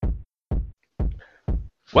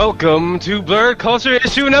Welcome to Blurred Culture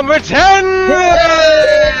issue number 10!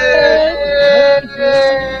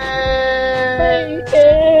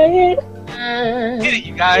 Get it,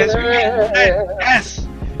 you guys. We made it. Yes!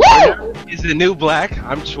 Is the new black.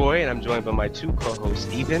 I'm Troy, and I'm joined by my two co-hosts,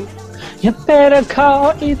 Ethan. You better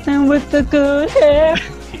call Ethan with the good hair.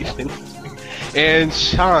 Ethan. And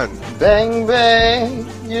Sean. Bang, bang,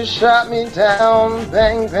 you shot me down.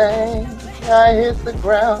 Bang, bang, I hit the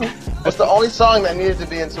ground. That's the only song that needed to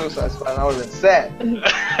be in Suicide Squad, and I would have been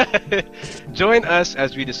sad. Join us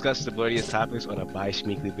as we discuss the bloodiest topics on a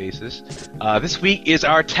bi-schmeekly basis. This week is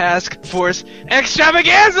our Task Force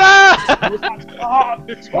Extravaganza!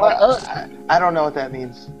 I don't know what that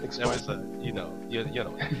means. That was, you know.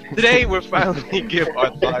 Today, we're finally give our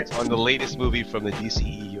thoughts on the latest movie from the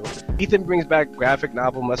DCEU. Ethan brings back graphic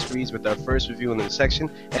novel must-reads with our first review in the section,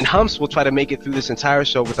 and Humps will try to make it through this entire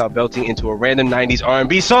show without belting into a random 90s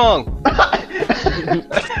R&B song.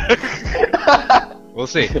 We'll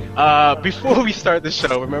see. Before we start the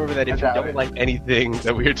show, remember that if you don't like anything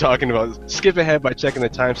that we are talking about, skip ahead by checking the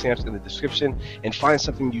timestamps in the description and find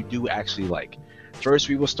something you do actually like. First,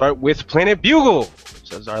 we will start with Planet Bugle.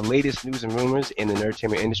 So this is our latest news and rumors in the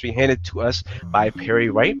nerdtainment industry, handed to us by Perry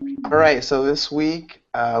Wright. All right, so this week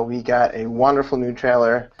we got a wonderful new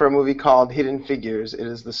trailer for a movie called Hidden Figures. It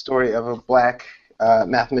is the story of a black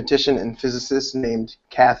mathematician and physicist named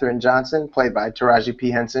Katherine Johnson, played by Taraji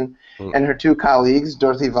P. Henson, and her two colleagues,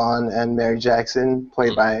 Dorothy Vaughan and Mary Jackson,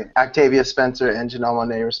 played by Octavia Spencer and Janelle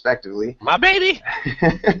Monáe, respectively. My baby!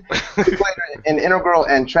 Who played an integral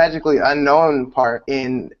and tragically unknown part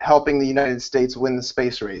in helping the United States win the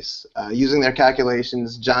space race. Using their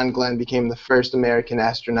calculations, John Glenn became the first American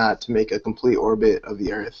astronaut to make a complete orbit of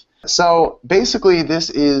the Earth. So basically,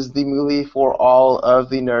 this is the movie for all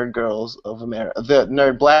of the nerd girls of America, the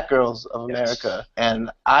nerd black girls of America,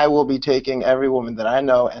 and I will be taking every woman that I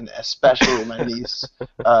know, and especially my niece,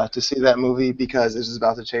 to see that movie because it is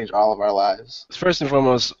about to change all of our lives. First and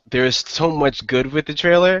foremost, there is so much good with the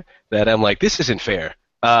trailer that I'm like, this isn't fair.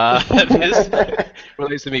 This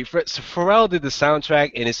relates to me. Pharrell did the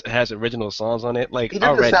soundtrack, and it has original songs on it. Like he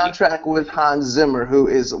did the soundtrack with Hans Zimmer, who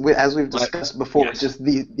is, as we've discussed before, just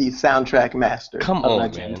the soundtrack master. Come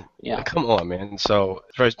on, man. Yeah. Come on, man. So,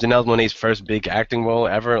 first, Janelle Monáe's first big acting role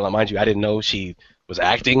ever. Like, mind you, I didn't know she was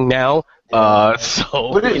acting now. But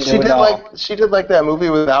she did like that movie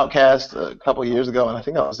with Outkast a couple years ago, and I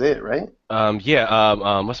think that was it, right? I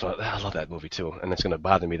love that movie too, and it's gonna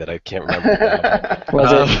bother me that I can't remember.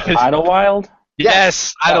 Was it Idlewild?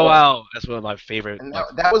 Yes, Idlewild. That's one of my favorite. And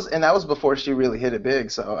that was before she really hit it big.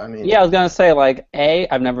 So I mean. Yeah, I was gonna say like A,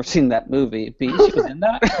 I've never seen that movie. B, she was in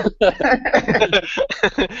that.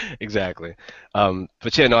 Exactly.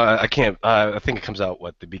 But yeah, no, I can't. I think it comes out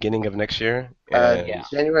the beginning of next year.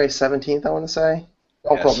 January 17th, I want to say.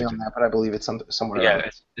 Don't quote me on that, but I believe it's somewhere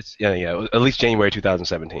around. Yeah. At least January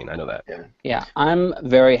 2017. I know that. Yeah, I'm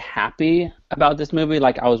very happy about this movie.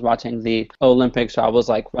 Like, I was watching the Olympics, so I was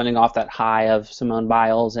like running off that high of Simone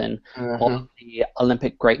Biles and all of the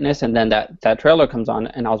Olympic greatness, and then that trailer comes on,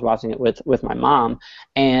 and I was watching it with my mom,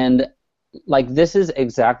 and like, this is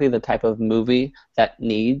exactly the type of movie that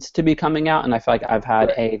needs to be coming out, and I feel like I've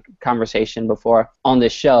had a conversation before on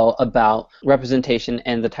this show about representation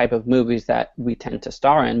and the type of movies that we tend to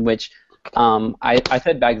star in, which I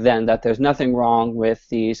said back then that there's nothing wrong with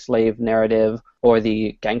the slave narrative or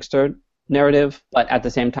the gangster narrative, but at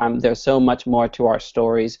the same time, there's so much more to our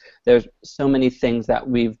stories. There's so many things that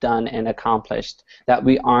we've done and accomplished that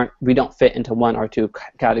we don't fit into one or two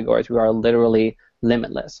categories. We are literally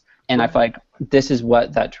limitless. And I feel like this is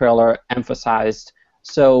what that trailer emphasized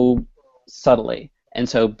so subtly and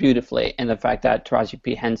so beautifully, and the fact that Taraji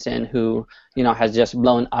P. Henson, who has just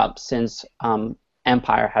blown up since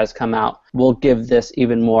Empire has come out, will give this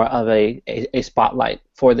even more of a spotlight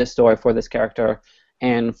for this story, for this character,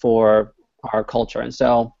 and for our culture. And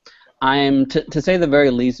so I'm, to say the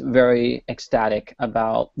very least, very ecstatic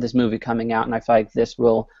about this movie coming out, and I feel like this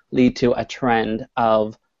will lead to a trend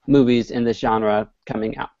of movies in this genre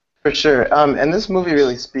coming out. For sure. And this movie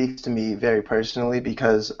really speaks to me very personally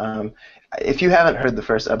because if you haven't heard the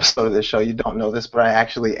first episode of this show, you don't know this, but I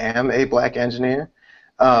actually am a black engineer.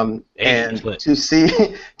 And to see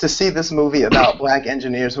this movie about black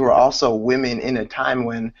engineers who are also women in a time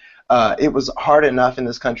when it was hard enough in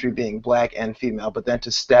this country being black and female, but then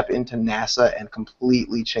to step into NASA and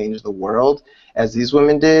completely change the world as these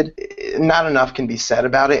women did, not enough can be said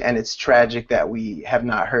about it, and it's tragic that we have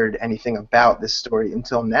not heard anything about this story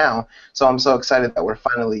until now. So I'm so excited that we're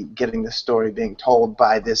finally getting this story being told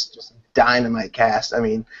by this just dynamite cast. I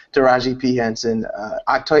mean, Taraji P. Henson,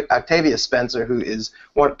 Octavia Spencer, who is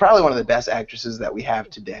probably one of the best actresses that we have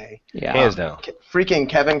today. Yeah, hands down. Freaking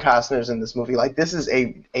Kevin Costner's in this movie. Like, this is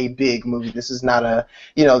a big movie. This is not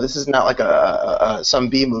this is not like some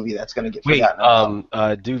B movie that's gonna get forgotten.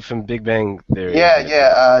 Dude from Big Bang Theory.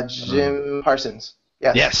 Jim Parsons.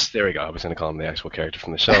 Yes. Yes, there we go. I was going to call him the actual character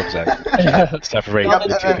from the show because I separate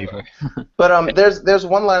the two people. But there's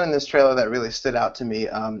one line in this trailer that really stood out to me,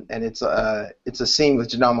 and it's a scene with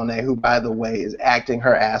Janelle Monáe, who, by the way, is acting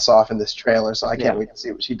her ass off in this trailer. So I can't wait to see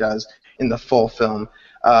what she does in the full film.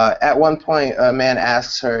 At one point, a man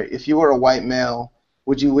asks her, "If you were a white male,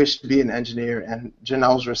 would you wish to be an engineer?" And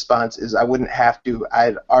Janelle's response is, "I wwouldn't have to.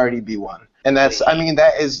 I'd already be one." And that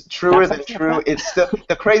is truer than true. It's still,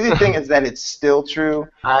 the crazy thing is that it's still true.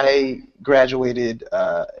 I graduated,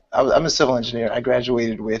 I'm a civil engineer. I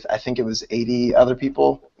graduated with, I think it was 80 other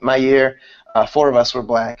people my year. 4 of us were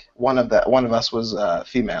black. One of us was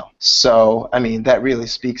female. So, I mean, that really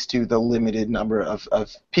speaks to the limited number of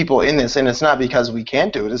people in this. And it's not because we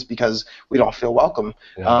can't do it. It's because we don't feel welcome.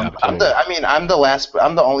 I'm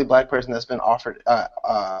the only black person that's been offered,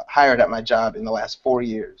 hired at my job in the last 4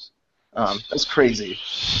 years. That's crazy.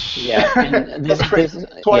 Yeah, and that's crazy.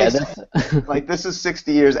 This is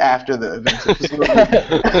 60 years after the events of this movie.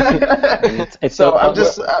 it's so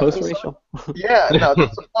post-racial.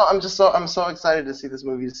 I'm so excited to see this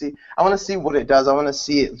movie. I want to see what it does. I want to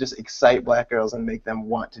see it just excite black girls and make them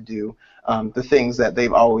want to do the things that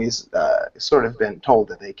they've always sort of been told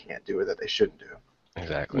that they can't do or that they shouldn't do.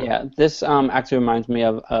 Exactly. Yeah, this actually reminds me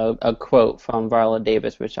of a quote from Viola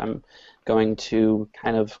Davis, which I'm going to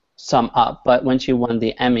kind of sum up. But when she won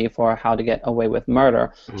the Emmy for How to Get Away with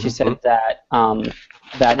Murder, she said that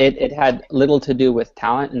it had little to do with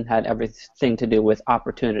talent and had everything to do with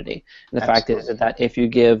opportunity. And the fact is that if you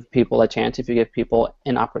give people a chance, if you give people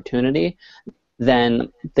an opportunity,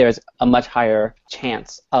 then there's a much higher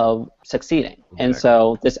chance of succeeding. Exactly. And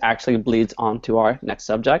so this actually bleeds on to our next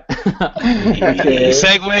subject.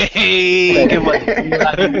 Segue!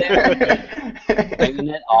 Bringing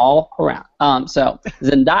it all around. So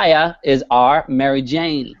Zendaya is our Mary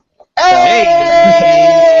Jane. Hey!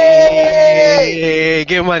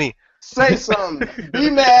 Get money. Say something. Be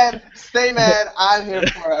mad. Stay mad. I'm here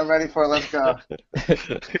for it. I'm ready for it. Let's go.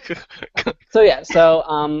 So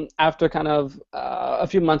after kind of a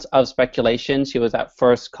few months of speculation, she was at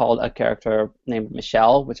first called a character named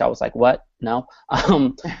Michelle, which I was like, what? No.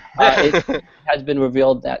 It has been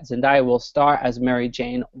revealed that Zendaya will star as Mary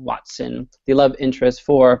Jane Watson, the love interest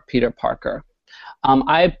for Peter Parker.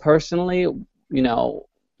 I personally,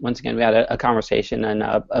 once again, we had a conversation and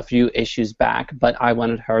a few issues back, but I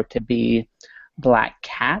wanted her to be Black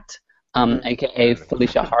Cat, a.k.a.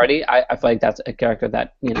 Felicia Hardy. I feel like that's a character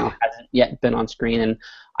that hasn't yet been on screen, and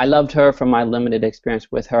I loved her from my limited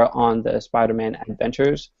experience with her on the Spider-Man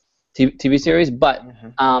Adventures TV series. But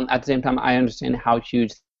at the same time, I understand how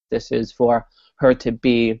huge this is for her to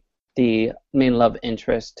be the main love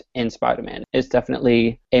interest in Spider-Man. It's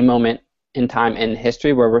definitely a moment in time in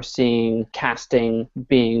history where we're seeing casting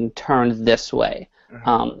being turned this way,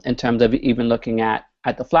 in terms of even looking at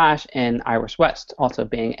The Flash and Iris West also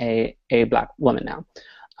being a black woman now.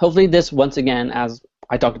 Hopefully this, once again, as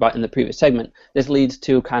I talked about in the previous segment, this leads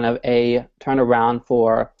to kind of a turnaround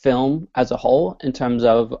for film as a whole in terms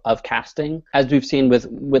of casting, as we've seen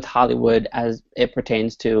with Hollywood as it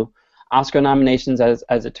pertains to Oscar nominations as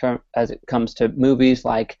it comes to movies,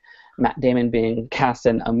 like Matt Damon being cast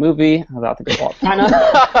in a movie about the Great Wall of China.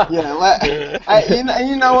 You know what?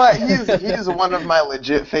 He's one of my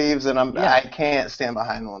legit faves, and I can't stand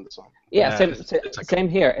behind him on this one. Yeah, same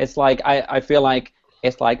here. It's like I feel like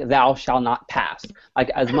it's like Thou Shall Not Pass. Like,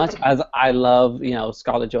 as much as I love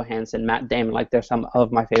Scarlett Johansson, Matt Damon, like they're some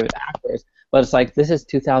of my favorite actors, but it's like this is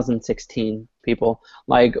 2016, people.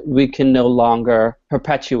 Like, we can no longer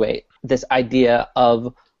perpetuate this idea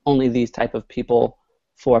of only these type of people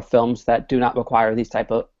for films that do not require these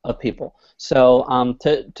type of people. So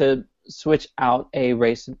to switch out a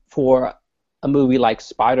race for a movie like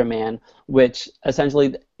Spider-Man, which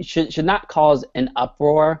essentially should not cause an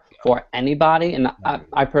uproar for anybody, and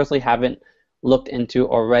I personally haven't looked into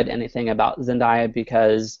or read anything about Zendaya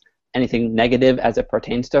because anything negative as it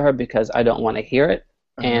pertains to her, because I don't want to hear it.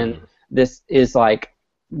 And this is like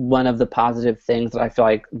one of the positive things that I feel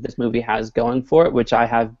like this movie has going for it, which I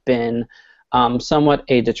have been somewhat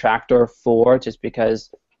a detractor for, just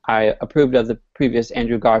because I approved of the previous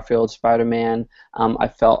Andrew Garfield Spider-Man. I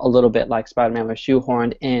felt a little bit like Spider-Man was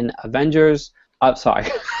shoehorned in Avengers.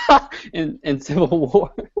 In Civil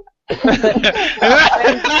War. You're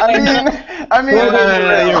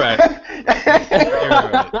right.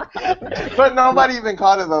 But nobody even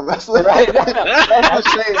caught it though. That's the Right. that's the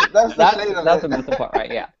shade. That's the shade of That's it. the mental part,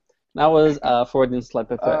 right? Yeah, that was Freudian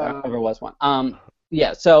slip if there ever was one.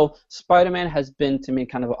 Yeah. So Spider-Man has been to me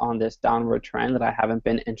kind of on this downward trend that I haven't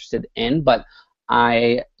been interested in, but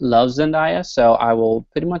I love Zendaya, so I will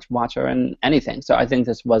pretty much watch her in anything. So I think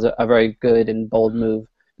this was a very good and bold move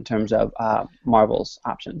in terms of Marvel's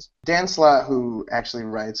options. Dan Slott, who actually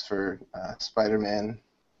writes for Spider-Man,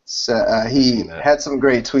 he had some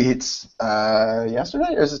great tweets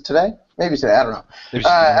yesterday, or is it today? Maybe today, I don't know.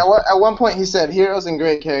 At one point he said, heroes and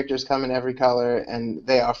great characters come in every color, and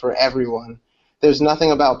they are for everyone. There's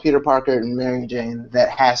nothing about Peter Parker and Mary Jane that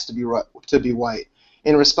has to be white.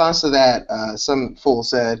 In response to that, some fool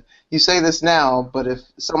said, you say this now, but if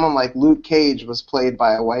someone like Luke Cage was played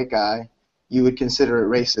by a white guy, you would consider it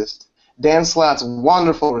racist. Dan Slott's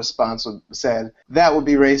wonderful response said, that would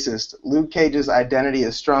be racist. Luke Cage's identity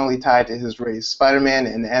is strongly tied to his race. Spider-Man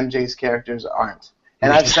and MJ's characters aren't.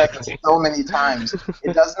 And I've said this so many times.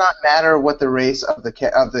 It does not matter what the race of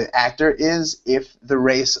the actor is if the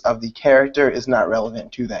race of the character is not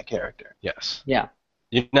relevant to that character. Yes. Yeah.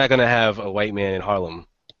 You're not gonna have a white man in Harlem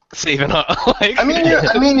saving her. I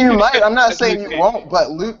mean, you might. I'm not saying you won't,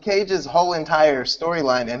 but Luke Cage's whole entire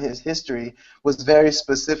storyline and his history was very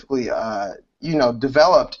specifically,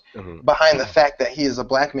 developed behind the fact that he is a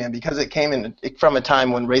black man because it came from a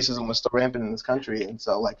time when racism was still rampant in this country, and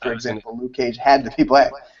so, like, for example, Luke Cage had to be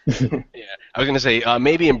black. Yeah, I was gonna say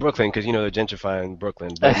maybe in Brooklyn because they're gentrifying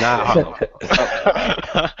Brooklyn, but not Harlem.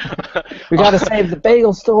 We gotta save the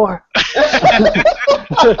bagel store.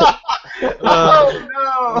 Oh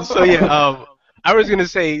no! So yeah, I was gonna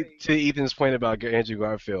say to Ethan's point about Andrew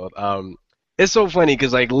Garfield. It's so funny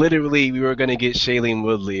because like literally we were gonna get Shailene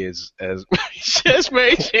Woodley as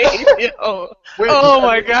Mary Jane. Oh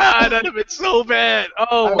my God, that'd have been so bad.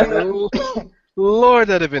 Oh Lord,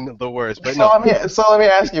 that'd have been the worst. But so let me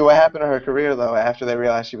ask you, what happened to her career though after they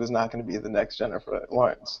realized she was not going to be the next Jennifer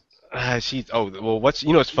Lawrence? What's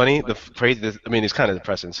funny? The crazy. It's kind of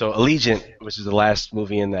depressing. So Allegiant, which is the last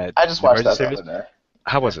movie in that. I just watched that the other day.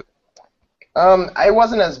 How was it? It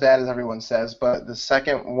wasn't as bad as everyone says, but the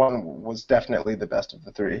second one was definitely the best of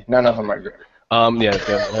the three. None of them are good. Yeah,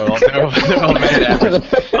 they're all mad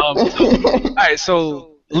at all right,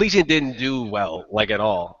 so Legion didn't do well, like at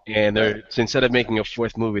all, and instead of making a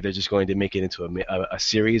fourth movie, they're just going to make it into a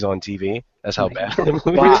series on TV. That's how bad the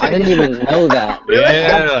movie is. Wow, I didn't even know that.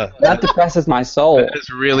 Yeah, that depresses my soul. It's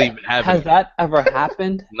really happened. Has that ever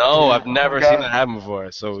happened? No, I've never seen that happen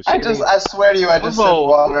before. So I swear to you, I just sipped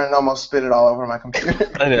water and almost spit it all over my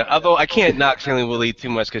computer. I know, although I can't knock Shailene Woodley too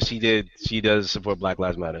much because she does support Black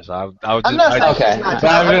Lives Matter. So I'm not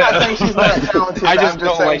saying she's not talented. I just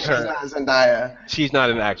don't like her. She's not Zendaya. She's not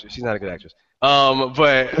an actress. She's not a good actress.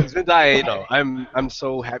 But Zendaya, I'm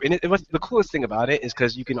so happy. And the coolest thing about it is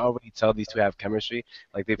because you can already tell these two have chemistry.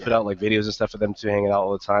 Like they put out like videos and stuff for them two hanging out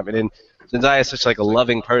all the time. And then Zendaya is such like a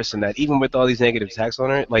loving person that even with all these negative attacks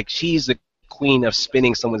on her, like she's the queen of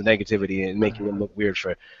spinning someone's negativity and making them look weird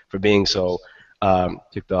for being so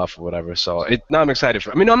ticked off or whatever. So now I'm excited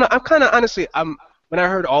for. I'm kind of honestly when I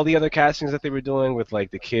heard all the other castings that they were doing with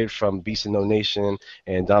like the kid from Beast and No Nation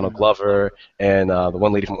and Donald Glover and the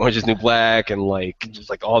one lady from Orange Is the New Black and like just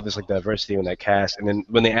like all this like diversity in that cast, and then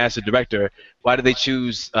when they asked the director why did they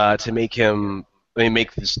choose to make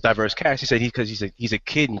this diverse cast, he said because he's a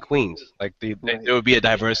kid in Queens, like there would be a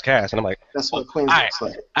diverse cast, and I'm like that's what Queens looks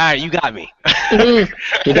like. All right, you got me.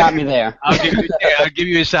 You got me there. I'll give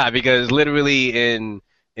you a shot because literally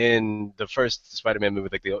in the first Spider-Man movie,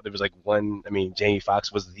 like there was like one. Jamie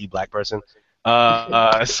Foxx was the black person.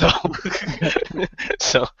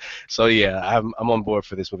 So yeah, I'm on board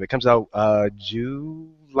for this movie. It comes out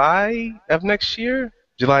July next year.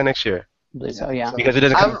 So yeah. Because it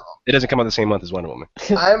doesn't come out the same month as Wonder Woman.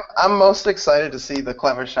 I'm most excited to see the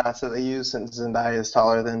clever shots that they use since Zendaya is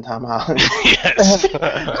taller than Tom Holland. Yes.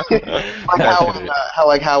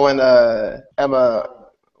 how when Emma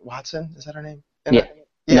Watson, is that her name?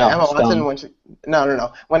 Yeah, Emma Watson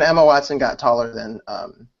when Emma Watson got taller than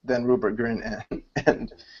Rupert Grint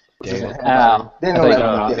and the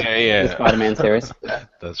Spider-Man series.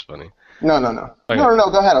 That's funny. No. Okay.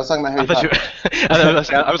 No. Go ahead. I was talking about Harry Potter.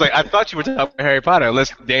 I thought you were talking about Harry Potter,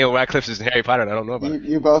 unless Daniel Radcliffe is in Harry Potter, and I don't know about it.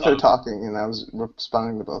 You both are talking, and I was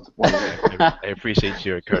responding to both. I appreciate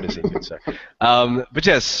your courtesy, good sir. But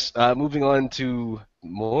yes, moving on to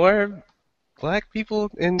more black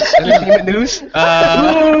people in entertainment news.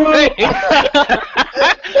 I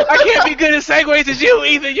can't be good at segues as you,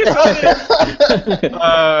 Ethan. You're so good.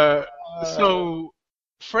 So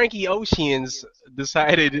Frankie Oceans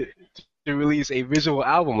decided to release a visual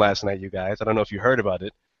album last night, you guys. I don't know if you heard about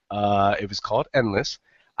it. It was called Endless.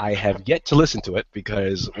 I have yet to listen to it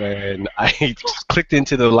because when I clicked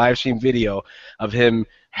into the live stream video of him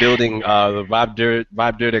building the Rob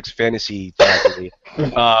Dyrdek's Fantasy Factory,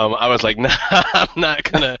 I was like, nah, I'm not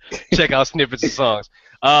gonna check out snippets of songs.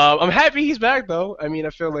 I'm happy he's back though. I mean, I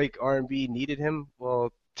feel like R&B needed him.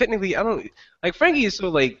 Well, technically, I don't like Frankie is so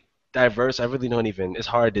like diverse. I really don't even. It's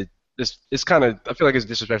hard to. It's kind of. I feel like it's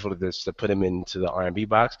disrespectful to put him into the R&B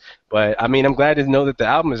box. But I mean, I'm glad to know that the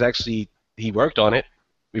album is actually he worked on it.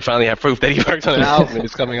 We finally have proof that he worked on an album and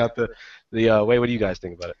it's coming out the way. What do you guys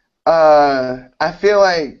think about it? I feel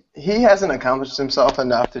like he hasn't accomplished himself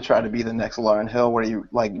enough to try to be the next Lauryn Hill, where you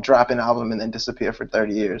like drop an album and then disappear for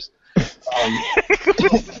 30 years.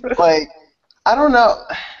 Like, I don't know.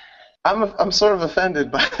 I'm sort of offended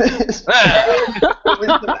by this.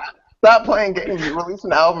 Stop playing games. Release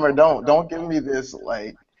an album or don't. Don't give me this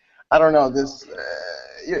like, I don't know, this.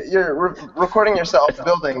 You're recording yourself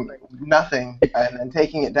building nothing and then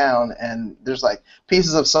taking it down, and there's like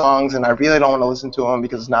pieces of songs, and I really don't want to listen to them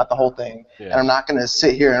because it's not the whole thing, and I'm not going to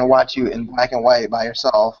sit here and watch you in black and white by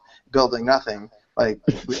yourself building nothing. Like,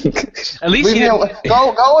 at least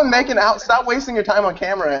go and make an album. Stop wasting your time on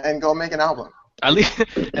camera and go make an album.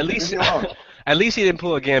 At least he didn't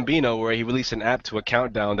pull a Gambino where he released an app to a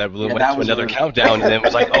countdown that went to another countdown and then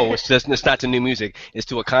was like, oh, it's not to new music. It's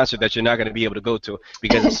to a concert that you're not going to be able to go to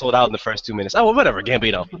because it's sold out in the first 2 minutes. Oh, well, whatever,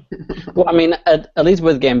 Gambino. Well, I mean, at least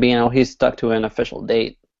with Gambino, he's stuck to an official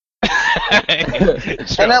date.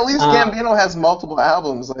 And at least Gambino has multiple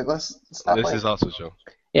albums. Like, let's stop. This is also true.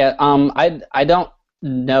 Yeah, I don't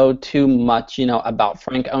know too much, about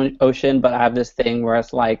Frank Ocean, but I have this thing where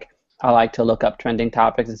it's like, I like to look up trending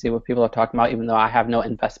topics and see what people are talking about, even though I have no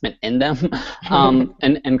investment in them.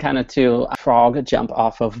 And kind of to frog jump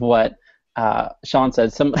off of what Sean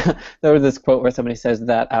said. There was this quote where somebody says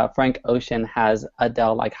that Frank Ocean has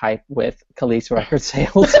Adele-like hype with Khalees record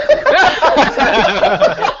sales.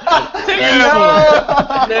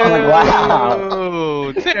 Terrible.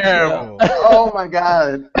 Wow. Terrible. Oh my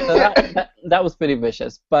God. So that was pretty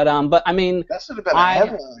vicious. But I mean, that should have been a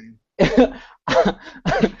headline.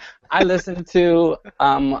 I listened to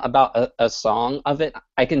about a song of it.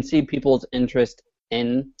 I can see people's interest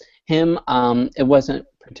in him. It wasn't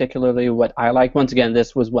particularly what I liked. Once again,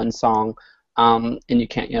 this was one song, and you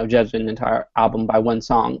can't judge an entire album by one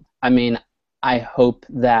song. I mean, I hope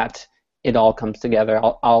that it all comes together.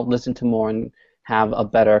 I'll listen to more and have a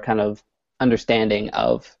better kind of understanding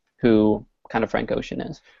of who kind of Frank Ocean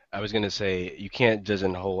is. I was going to say, you can't judge a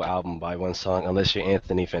whole album by one song unless you're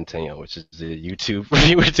Anthony Fantano, which is the YouTube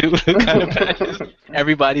reviewer too, who kind of patches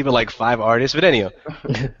everybody but like 5 artists. But anyhow.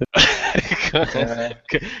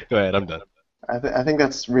 Go ahead, I'm done. I think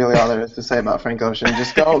that's really all there is to say about Frank Ocean.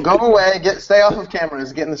 Just go away, stay off of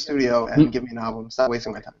cameras, get in the studio, and give me an album. Stop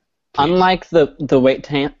wasting my time. Please. Unlike the wait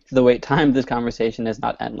time, this conversation is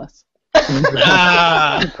not endless.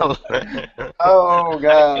 Oh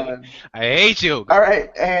God! I hate you. All right,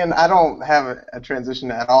 and I don't have a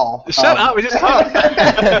transition at all. Shut up! We just talked.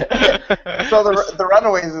 So the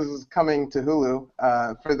Runaways is coming to Hulu.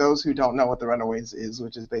 For those who don't know what the Runaways is,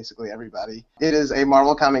 which is basically everybody, it is a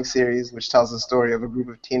Marvel Comics series which tells the story of a group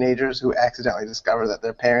of teenagers who accidentally discover that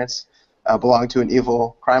their parents belong to an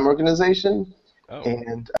evil crime organization. Oh.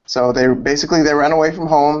 And so they run away from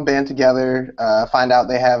home, band together, find out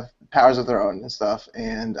they have powers of their own and stuff,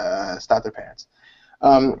 and stop their parents.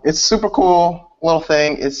 It's super cool little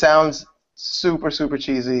thing. It sounds super, super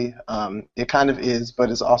cheesy. It kind of is, but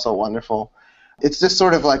it's also wonderful. It's just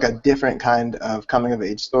sort of like a different kind of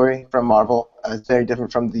coming-of-age story from Marvel. It's very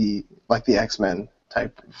different from the X-Men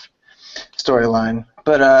type of storyline.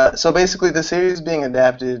 But so basically the series is being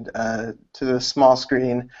adapted to the small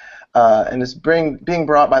screen, and it's being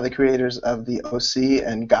brought by the creators of the OC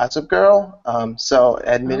and Gossip Girl. So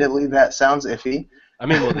admittedly, that sounds iffy. I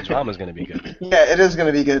mean, well, the drama's going to be good. Yeah, it is going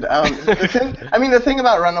to be good. The thing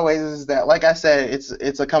about Runaways is that, like I said,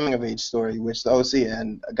 it's a coming-of-age story, which the OC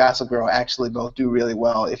and Gossip Girl actually both do really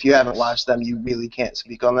well. If you haven't watched them, you really can't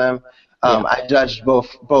speak on them. I judged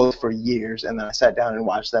both for years, and then I sat down and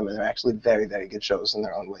watched them, and they're actually very, very good shows in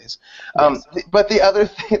their own ways. But the other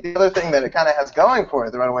thing that it kind of has going for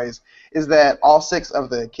it, the Runaways, is that all 6 of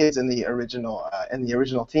the kids in the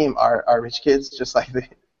original team are rich kids, just like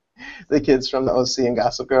the kids from the OC and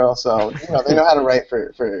Gossip Girl. So they know how to write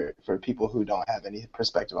for people who don't have any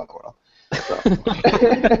perspective on the world. So.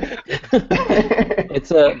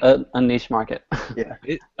 It's a niche market. Yeah.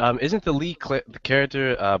 Isn't the lead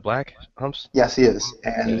character black, Humps? Yes, he is,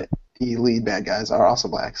 and the lead bad guys are also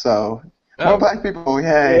black. So More black people,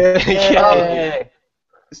 yay. Yay.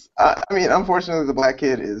 I mean, unfortunately, the black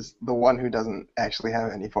kid is the one who doesn't actually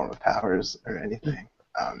have any form of powers or anything.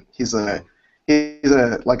 He's a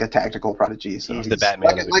like a tactical prodigy. So he's the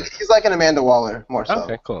Batman. He's like an Amanda Waller, more so.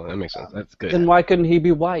 Okay, cool. That makes sense. That's good. Then why couldn't he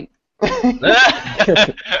be white?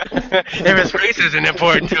 If his race isn't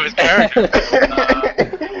important to his character.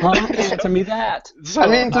 Answer me that. I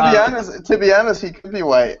mean, to be honest, he could be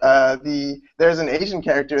white. There's an Asian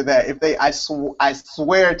character that I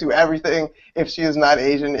swear to everything, if she is not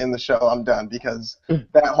Asian in the show, I'm done, because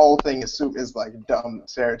that whole thing is like dumb,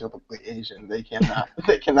 stereotypically Asian. They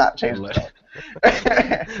cannot change that.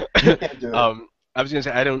 Can't do it. I was gonna say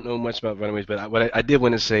I don't know much about Runaways, but what I did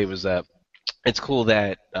want to say was that it's cool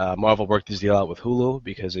that Marvel worked this deal out with Hulu,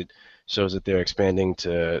 because it shows that they're expanding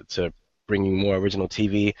to bringing more original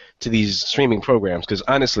TV to these streaming programs. Because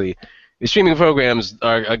honestly, the streaming programs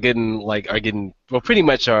are getting pretty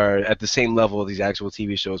much are at the same level of these actual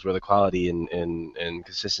TV shows, where the quality and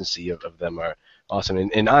consistency of them are awesome.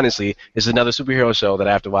 And honestly, it's another superhero show that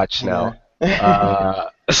I have to watch now.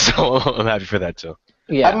 So I'm happy for that too.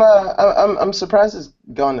 Yeah. I'm surprised it's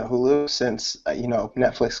gone to Hulu, since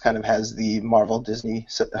Netflix kind of has the Marvel Disney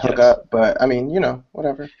hookup. But I mean,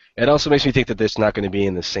 whatever. It also makes me think that it's not going to be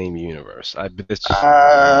in the same universe. I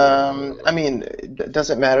mean, does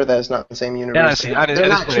it matter that it's not the same universe?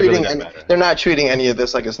 They're not treating any of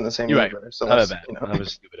this like it's in the same universe. So that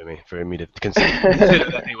was stupid of me for me to consider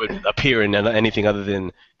that they would appear in anything other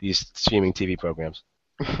than these streaming TV programs.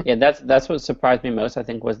 Yeah, that's what surprised me most, I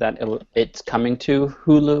think, was that it's coming to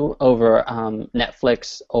Hulu over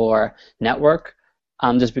Netflix or Network,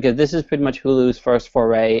 just because this is pretty much Hulu's first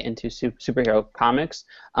foray into superhero comics.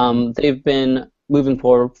 They've been moving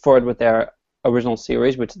forward with their original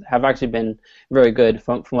series, which have actually been very good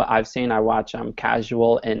from what I've seen. I watch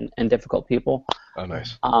Casual and Difficult People. Oh,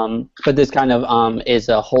 nice. But this kind of is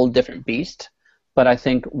a whole different beast. But I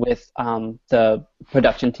think with the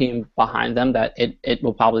production team behind them, that it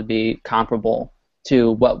will probably be comparable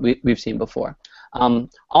to what we've seen before.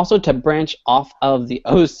 Also, to branch off of the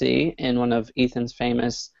OC in one of Ethan's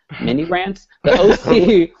famous mini rants, the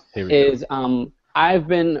OC is I've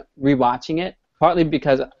been rewatching it, partly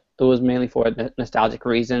because it was mainly for nostalgic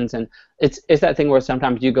reasons, and it's that thing where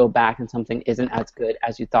sometimes you go back and something isn't as good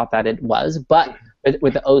as you thought that it was. But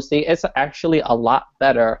with the OC, it's actually a lot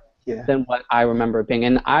better than what I remember it being,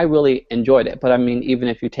 and I really enjoyed it. But I mean, even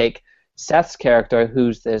if you take Seth's character,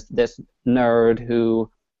 who's this nerd who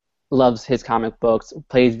loves his comic books,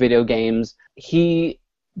 plays video games, he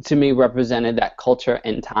to me represented that culture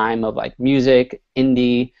and time of like music,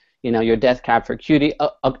 indie, your Death Cab for Cutie.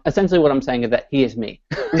 Essentially what I'm saying is that he is me.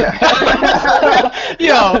 Yeah.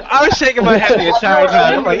 Yo, I was shaking my head the entire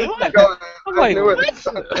time. I'm like, what?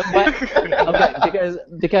 Okay,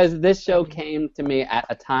 because this show came to me at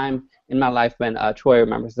a time in my life when Troy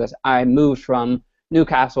remembers this. I moved from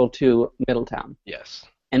Newcastle to Middletown. Yes.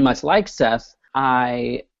 And much like Seth,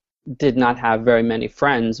 I did not have very many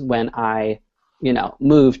friends when I,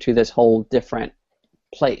 moved to this whole different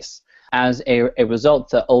place. As a result,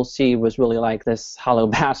 the OC was really like this hollow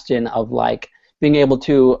bastion of like being able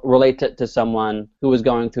to relate to someone who was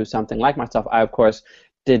going through something like myself. I, of course,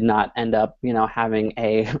 did not end up, having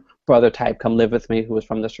a brother type come live with me who was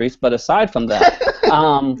from the streets. But aside from that,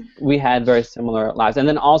 we had very similar lives. And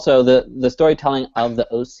then also the storytelling of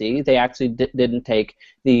the OC, they actually didn't take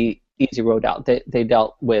the easy road out. They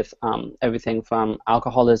dealt with everything from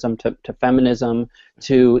alcoholism to feminism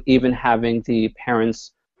to even having the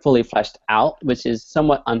parents fully fleshed out, which is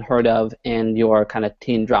somewhat unheard of in your kind of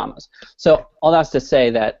teen dramas. So all that's to say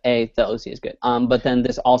that the OC is good. But then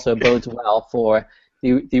this also bodes well for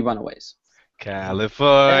the Runaways.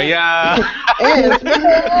 California. And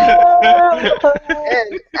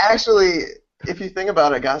actually, if you think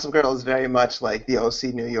about it, Gossip Girl is very much like the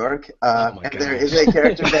OC New York. And there is a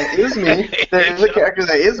character that is me. There is a character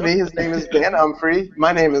that is me. His name is Dan Humphrey.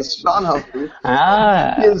 My name is Sean Humphrey.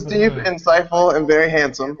 He is deep, insightful, and very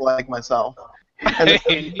handsome, like myself. And it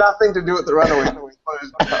has nothing to do with the Runaways.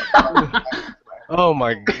 Oh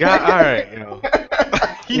my God! All right,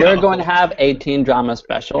 We're going to have a teen drama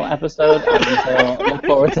special episode, so look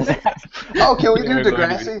forward to that. Oh, can we do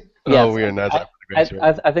Degrassi? No, we are not talking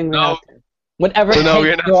Degrassi. I think we have to. Whatever. So no,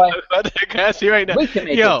 we're not talking about Degrassi right now. We can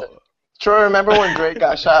make it. Troy, remember when Drake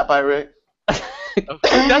got shot by Rick? Who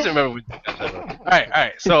doesn't remember when Drake got shot? All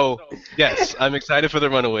right. So yes, I'm excited for the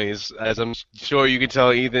Runaways, as I'm sure you can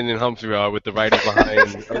tell Ethan and Humphrey are with the writers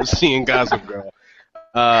behind seeing Gossip Girl.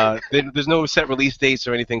 There's no set release dates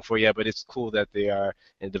or anything for yet, but it's cool that they are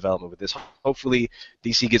in development with this. Hopefully,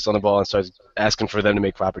 DC gets on the ball and starts asking for them to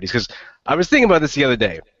make properties. Because I was thinking about this the other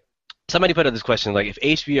day. somebody put up this question, like, if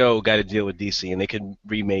HBO got to deal with DC and they could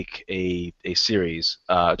remake a series,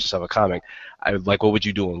 just of a comic, I would, like, what would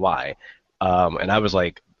you do and why? And I was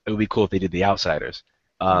like, it would be cool if they did The Outsiders,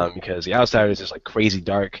 because The Outsiders is like crazy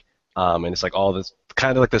dark, and it's like all this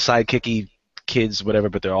kind of like the sidekicky kids, whatever,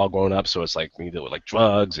 but they're all grown up, so it's like we deal with like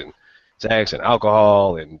drugs and sex and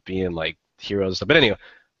alcohol and being like heroes and stuff. But anyway,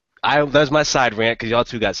 that's my side rant because y'all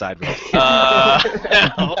two got side rants.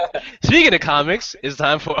 Now, speaking of comics, it's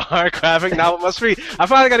time for our graphic novel must read. I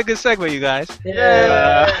finally got a good segue, you guys.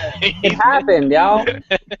 Yeah, it happened, y'all.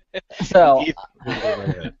 So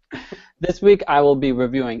this week I will be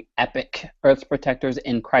reviewing Epic, Earth's Protectors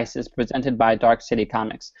in Crisis, presented by Dark City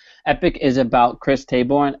Comics. Epic is about Chris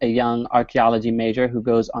Taborn, a young archaeology major who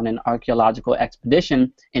goes on an archaeological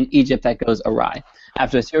expedition in Egypt that goes awry.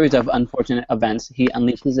 After a series of unfortunate events, he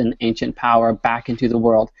unleashes an ancient power back into the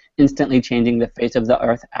world, instantly changing the face of the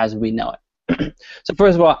Earth as we know it. So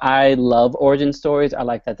first of all, I love origin stories. I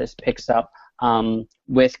like that this picks up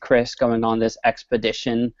with Chris going on this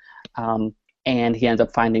expedition, and he ends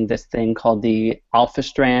up finding this thing called the Alpha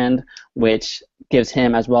Strand, which gives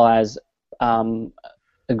him, as well as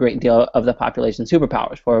a great deal of the population,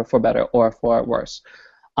 superpowers, for better or for worse.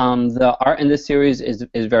 The art in this series is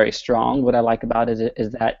very strong. What I like about it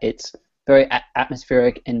is that it's very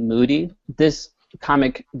atmospheric and moody. This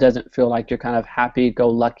comic doesn't feel like you're kind of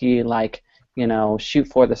happy-go-lucky, like, you know, shoot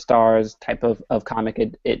for the stars type of comic.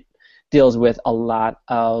 It deals with a lot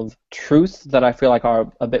of truths that I feel like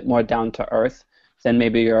are a bit more down to earth than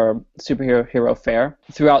maybe your superhero fare.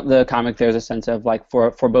 Throughout the comic, there's a sense of like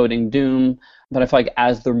foreboding doom, but I feel like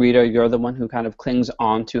as the reader, you're the one who kind of clings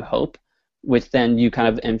on to hope, which then you kind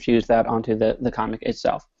of infuse that onto the comic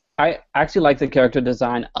itself. I actually like the character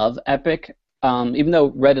design of Epic, even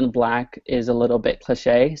though red and black is a little bit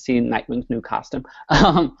cliche. See Nightwing's new costume.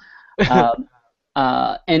 And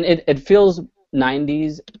it feels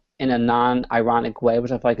 90s in a non-ironic way,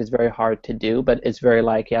 which I feel like is very hard to do, but it's very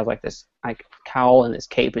like, he has like this like cowl and this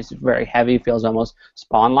cape, which is very heavy, feels almost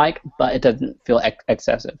Spawn-like, but it doesn't feel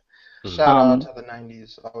excessive. Shout out to the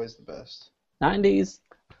 90s, always the best. 90s.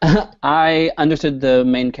 I understood the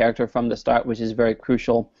main character from the start, which is very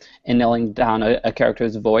crucial in nailing down a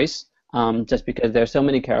character's voice, just because there's so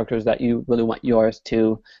many characters that you really want yours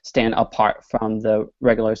to stand apart from the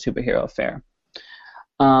regular superhero fare.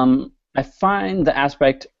 I find the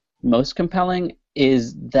aspect most compelling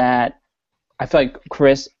is that I feel like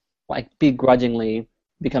Chris like begrudgingly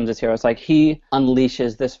becomes this hero. It's like he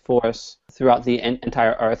unleashes this force throughout the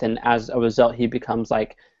entire Earth, and as a result he becomes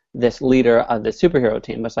like this leader of the superhero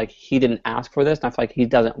team. It's like he didn't ask for this, and I feel like he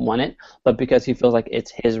doesn't want it, but because he feels like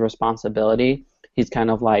it's his responsibility, he's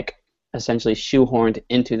kind of like essentially shoehorned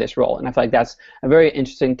into this role. And I feel like that's a very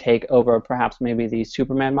interesting take over perhaps maybe the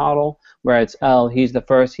Superman model, where it's, oh, he's the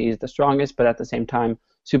first, he's the strongest, but at the same time,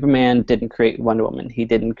 Superman didn't create Wonder Woman, he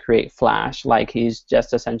didn't create Flash, like he's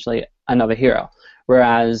just essentially another hero.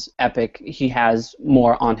 Whereas Epic, he has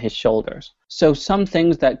more on his shoulders. So some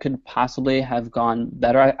things that could possibly have gone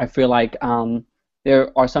better, I feel like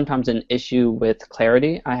there are sometimes an issue with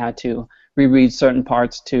clarity. I had to reread certain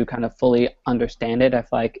parts to kind of fully understand it. I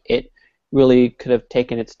feel like it really could have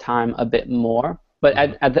taken its time a bit more. But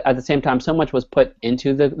at the same time, so much was put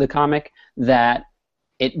into the comic that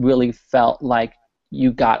it really felt like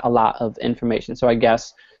you got a lot of information. So I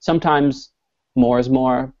guess sometimes more is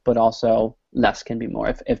more, but also less can be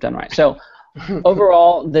more if done right. So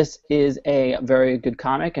overall, this is a very good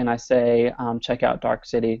comic, and I say check out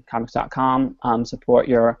darkcitycomics.com, support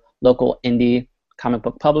your local indie comic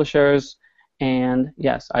book publishers, and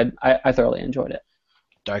yes, I thoroughly enjoyed it.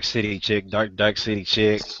 Dark City chick, dark City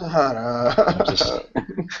chick. Shut up. Just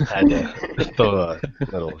had to throw a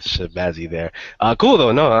little shabazzy there. Cool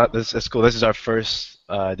though, no, that's cool. This is our first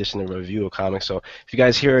edition of review of comics. So if you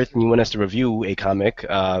guys hear it and you want us to review a comic,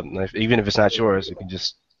 even if it's not yours, you can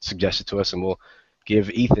just suggest it to us and we'll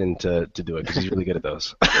give Ethan to do it because he's really good at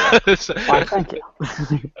those. So, thank you.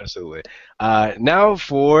 Absolutely. Now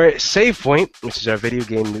for Save Point, which is our video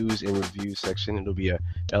game news and review section. It'll be a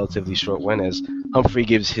relatively short one as Humphrey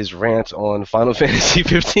gives his rant on Final Fantasy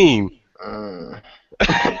 15.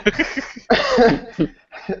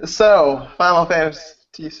 So, Final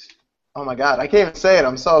Fantasy... Oh my god, I can't even say it.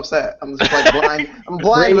 I'm so upset. I'm just like blind. I'm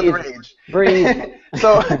blind with rage. Breathe.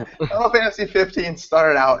 So, Final Fantasy 15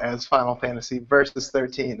 started out as Final Fantasy Versus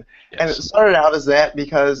 13. Yes. And it started out as that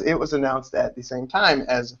because it was announced at the same time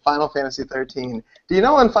as Final Fantasy 13. Do you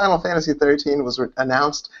know when Final Fantasy 13 was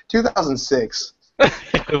announced? 2006.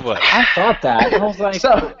 What? I thought that. I was like...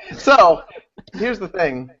 So, here's the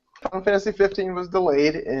thing. Final Fantasy 15 was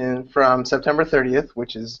delayed from September 30th,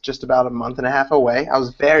 which is just about a month and a half away. I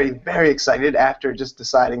was very, very excited after just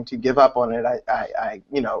deciding to give up on it. I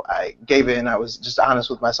gave in. I was just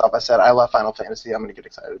honest with myself. I said, I love Final Fantasy. I'm going to get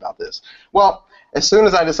excited about this. Well, as soon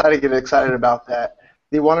as I decided to get excited about that,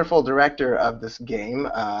 the wonderful director of this game,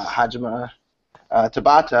 Hajime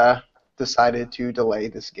Tabata, decided to delay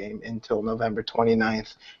this game until November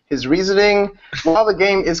 29th. His reasoning, while the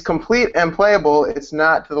game is complete and playable, it's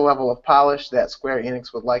not to the level of polish that Square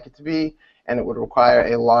Enix would like it to be, and it would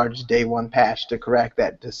require a large day one patch to correct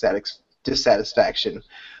that dissatisfaction.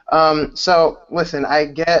 So listen, I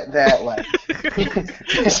get that, like,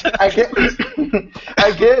 I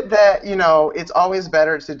get that, you know, it's always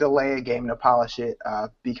better to delay a game to polish it,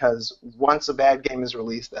 because once a bad game is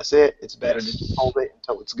released, that's it. It's better to just hold it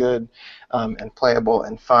until it's good, and playable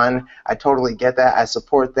and fun. I totally get that. I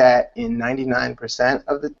support that in 99%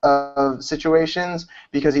 of situations,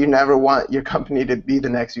 because you never want your company to be the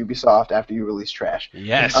next Ubisoft after you release trash.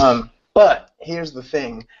 Yes. But here's the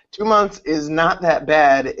thing. 2 months is not that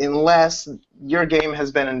bad unless your game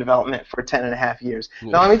has been in development for 10.5 years.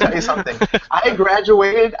 Now, let me tell you something. I have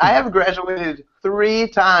graduated 3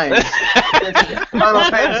 times since Final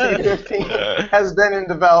Fantasy 15 has been in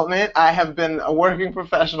development. I have been a working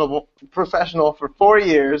professional for 4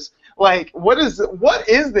 years. Like, what is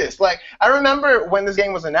this? Like, I remember when this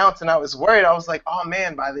game was announced, and I was worried. I was like, oh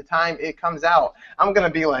man, by the time it comes out, I'm gonna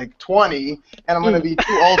be like 20, and I'm gonna be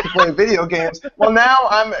too old to play video games. Well, now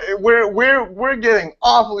we're getting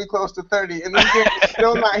awfully close to 30, and this game is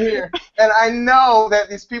still not here. And I know that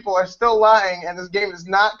these people are still lying, and this game is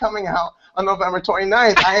not coming out on November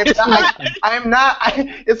 29th. I am not.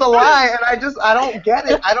 It's a lie, and I don't get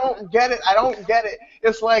it. I don't get it.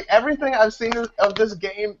 It's like everything I've seen of this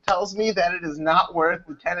game tells me that it is not worth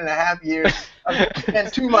the 10.5 years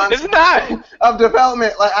and 2 months of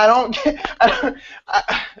development. Like, all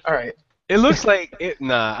right. It looks like it.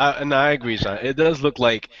 I agree, Sean. It does look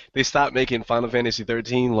like they stopped making Final Fantasy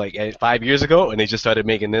 13 like 5 years ago, and they just started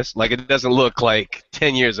making this. Like, it doesn't look like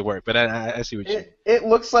 10 years of work. But I see what you. It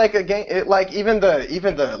looks like a game. Even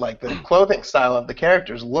the clothing style of the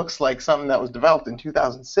characters looks like something that was developed in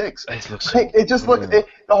 2006. It just looks. The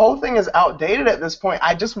whole thing is outdated at this point.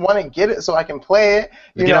 I just want to get it so I can play it.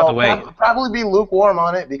 Get out the way. Probably be lukewarm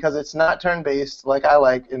on it because it's not turn-based like I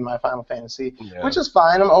like in my Final Fantasy, which is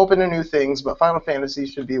fine. I'm open to new things. But Final Fantasy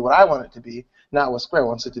should be what I want it to be, not what Square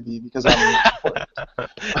wants it to be, because I'm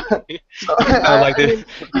you sound like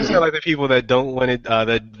the people that don't want it,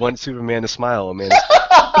 that want Superman to smile, man. Yeah,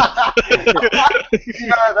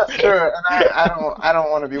 that's true, and I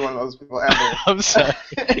don't want to be one of those people ever. I'm sorry.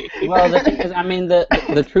 Well, the thing is, I mean, the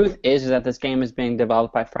truth is that this game is being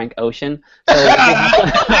developed by Frank Ocean. So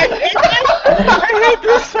I hate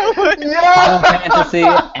this so much. Final Fantasy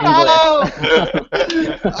English.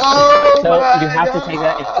 So you have to take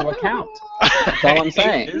that into account. That's all I'm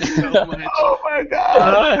saying. Oh my god!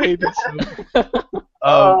 I hate this so much.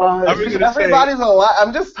 Everybody's a lie.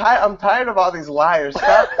 I'm tired of all these liars.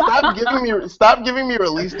 Stop giving me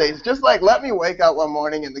release dates. Just like let me wake up one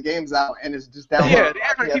morning and the game's out and it's just downloaded.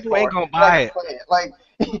 Yeah, people ain't gonna buy it. Like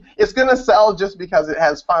it's gonna sell just because it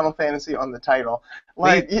has Final Fantasy on the title.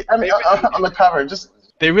 Like on the cover. Just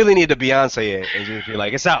they really need to Beyonce it and just be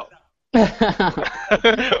like, it's out. They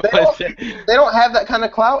don't have that kind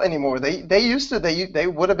of clout anymore. They used to. They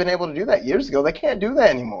would have been able to do that years ago. They can't do that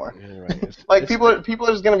anymore. Yeah, right. Like people are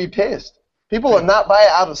just gonna be pissed. People will not buy it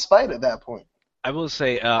out of spite at that point. I will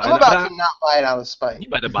say. I'm about to not buy it out of spite. You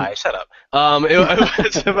better buy it. Shut up.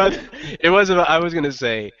 It was about. I was gonna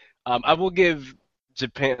say. I will give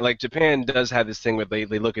Japan. Like Japan does have this thing where they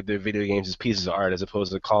look at their video games as pieces of art, as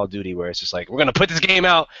opposed to Call of Duty, where it's just like we're gonna put this game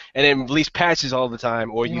out and then release patches all the time.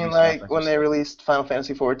 Or you mean like when they released Final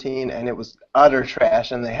Fantasy 14 and it was utter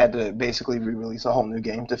trash and they had to basically re-release a whole new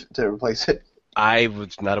game to replace it? I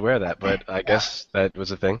was not aware of that, but I guess that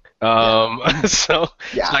was a thing. So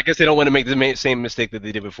I guess they don't want to make the same mistake that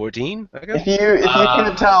they did with 14. I guess. If you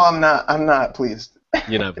can tell, I'm not pleased.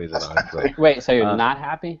 You're not pleased at all. So. Wait, so you're not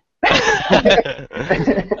happy?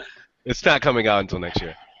 It's not coming out until next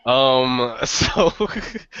year. So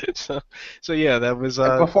yeah, that was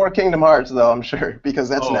before Kingdom Hearts, though, I'm sure, because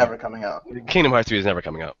that's never coming out. Kingdom Hearts 3 is never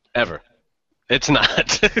coming out ever. It's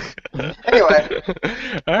not. Anyway,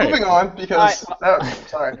 right. Moving on because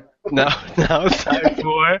sorry. Now it's time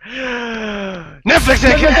for Netflix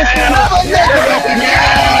again.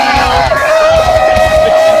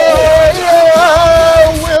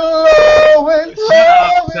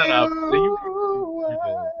 Shut up.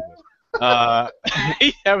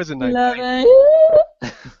 That was a nice Loving night.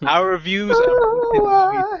 Our reviews of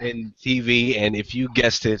movies and TV, and if you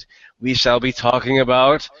guessed it, we shall be talking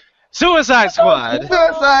about Suicide Squad.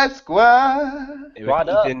 Suicide Squad. Squad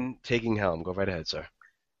up. Ethan taking helm. Go right ahead, sir.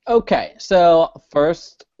 Okay, so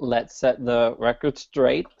first, let's set the record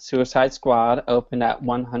straight. Suicide Squad opened at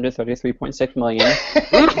 133.6 million,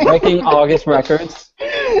 breaking August records.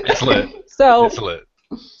 It's lit. So, It's lit.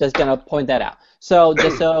 just gonna point that out. So,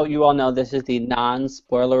 just so you all know, this is the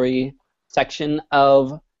non-spoilery section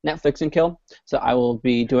of Netflix and Kill. So, I will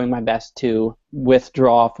be doing my best to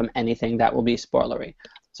withdraw from anything that will be spoilery.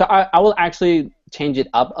 So, I will actually change it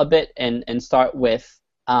up a bit and start with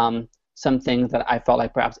some things that I felt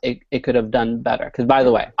like perhaps it could have done better. Because, by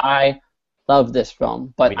the way, I love this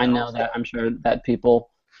film, but I know that I'm sure that people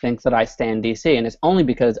think that I stan DC, and it's only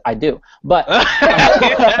because I do. But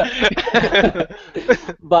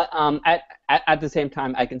but at the same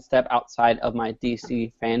time, I can step outside of my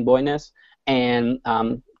DC fanboyness and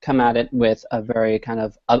come at it with a very kind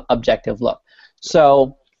of objective look.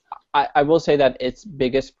 So I will say that its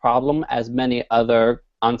biggest problem, as many other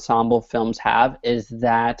ensemble films have, is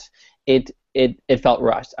that it felt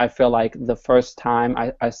rushed. I feel like the first time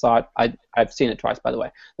I saw it, I've seen it twice, by the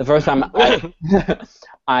way. The first time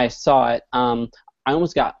I saw it, I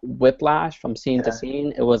almost got whiplash from scene to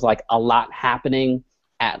scene. It was like a lot happening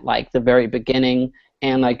at like the very beginning,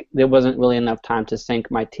 and like there wasn't really enough time to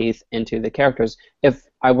sink my teeth into the characters. If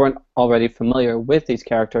I weren't already familiar with these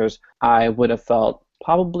characters, I would have felt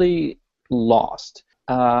probably lost.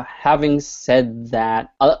 Having said that,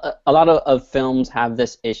 a lot of films have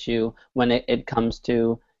this issue when it comes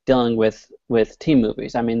to dealing with team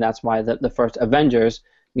movies. I mean, that's why the first Avengers,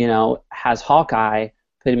 has Hawkeye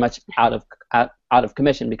pretty much out of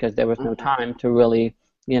commission because there was no time to really,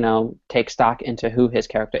 take stock into who his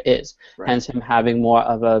character is. Right. Hence him having more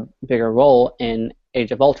of a bigger role in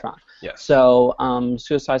Age of Ultron. Yes. So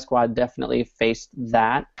Suicide Squad definitely faced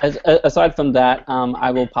that. Aside from that,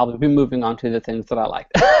 I will probably be moving on to the things that I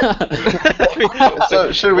liked.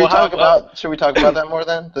 So should we talk about that more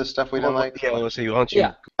then? The stuff we didn't like. Yeah, let's see. Why don't you?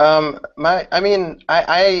 Yeah. I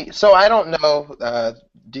don't know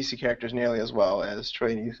DC characters nearly as well as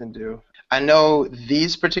Troy and Ethan do. I know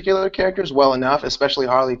these particular characters well enough, especially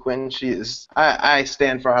Harley Quinn. I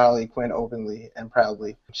stand for Harley Quinn openly and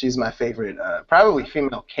proudly. She's my favorite, probably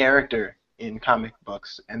female character in comic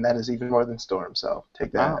books, and that is even more than Storm. So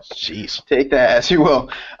take that. Jeez. Take that as you will.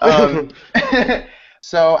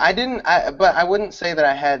 So but I wouldn't say that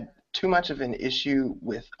I had too much of an issue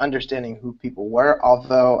with understanding who people were,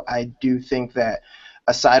 although I do think that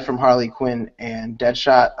aside from Harley Quinn and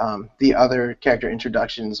Deadshot, the other character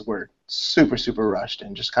introductions were super, super rushed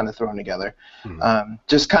and just kind of thrown together. Mm-hmm.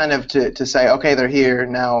 Just kind of to say, okay, they're here,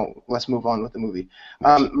 now let's move on with the movie.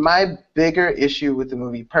 My bigger issue with the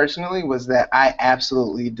movie personally was that I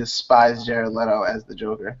absolutely despised Jared Leto as the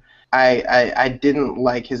Joker. I didn't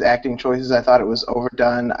like his acting choices. I thought it was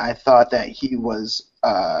overdone. I thought that he was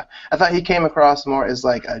I thought he came across more as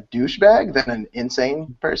like a douchebag than an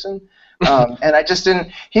insane person. And I just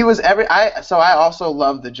didn't. He was So I also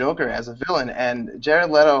love the Joker as a villain, and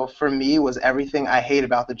Jared Leto for me was everything I hate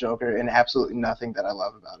about the Joker and absolutely nothing that I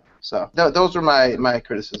love about him. So those were my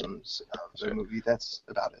criticisms of the movie. That's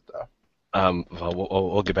about it, though.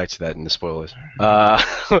 We'll get back to that in the spoilers.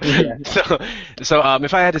 So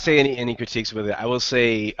if I had to say any critiques with it, I will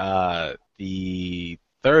say the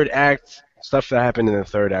third act. Stuff that happened in the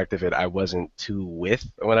third act of it, I wasn't too with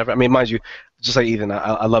or whatever. I mean, mind you, just like Ethan,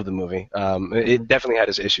 I love the movie. It definitely had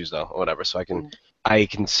its issues though, or whatever. So I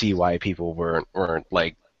can see why people weren't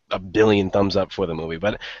like a billion thumbs up for the movie.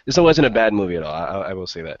 But this wasn't a bad movie at all. I will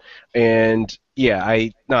say that. And yeah,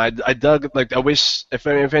 I dug. Like I wish, if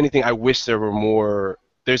anything, I wish there were more.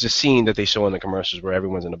 There's a scene that they show in the commercials where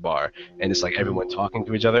everyone's in a bar and it's like everyone talking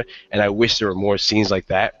to each other, and I wish there were more scenes like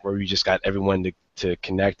that where you just got everyone to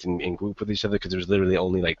connect and group with each other, because there's literally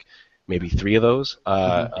only like maybe 3 of those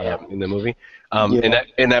in the movie.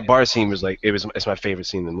 And that bar scene was like it's my favorite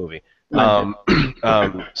scene in the movie. But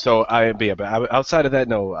outside of that,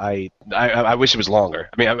 no, I wish it was longer.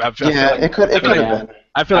 I mean, it could have been.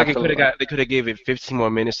 I feel like they could have gave it 15 more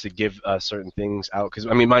minutes to give certain things out, because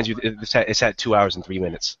I mean, mind you, it's at 2 hours and 3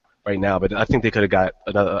 minutes right now, but I think they could have got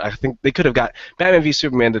another. I think they could have got Batman v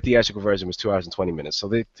Superman. The theatrical version was 2 hours and 20 minutes, so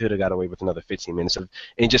they could have got away with another 15 minutes of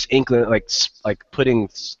and just like putting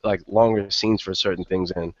like longer scenes for certain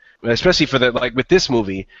things in. Especially for with this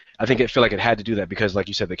movie, I think it felt like it had to do that because, like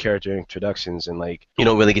you said, the character introductions and like you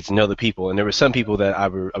don't really get to know the people, and there were some people that I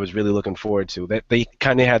was really looking forward to that they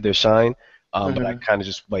kind of had their shine. But I kind of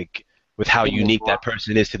just like with how unique that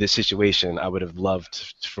person is to this situation, I would have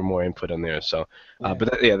loved for more input on there. So,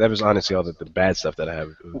 that was honestly all the bad stuff that I have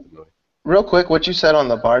with the movie. Real quick, what you said on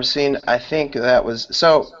the bar scene, I think that was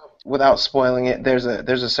so. Without spoiling it, there's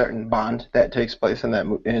a certain bond that takes place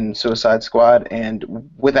in Suicide Squad, and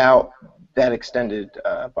without that extended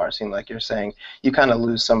bar scene, like you're saying, you kind of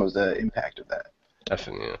lose some of the impact of that.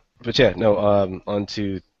 Definitely, yeah. But yeah, no. On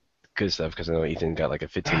to good stuff, because I know Ethan got like a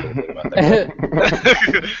 15-minute thing about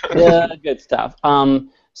that. Yeah, good stuff.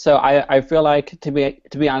 So I feel like, to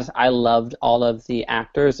be honest, I loved all of the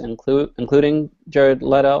actors, including Jared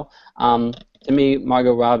Leto. To me,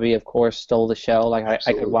 Margot Robbie, of course, stole the show. Like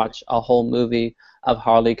I could watch a whole movie of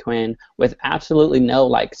Harley Quinn with absolutely no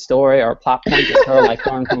like story or plot point, just her like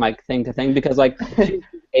going from like thing to thing, because like she's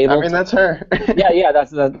able. I mean, that's her. yeah,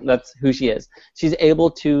 that's who she is. She's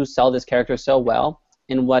able to sell this character so well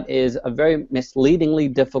in what is a very misleadingly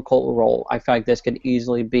difficult role. I feel like this could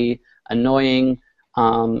easily be annoying,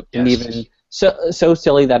 and even so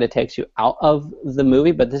silly that it takes you out of the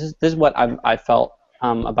movie. But this is what I felt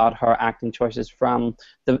about her acting choices from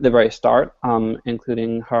the very start,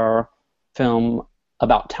 including her film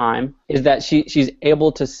About Time, is that she's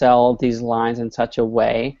able to sell these lines in such a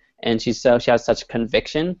way, and she has such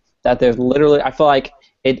conviction that there's literally, I feel like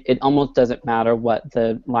it almost doesn't matter what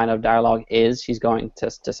the line of dialogue is, she's going to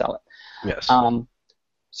sell it. Yes.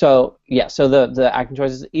 So the acting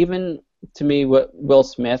choices, even to me, Will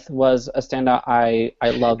Smith was a standout. I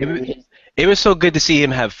loved it. It was so good to see him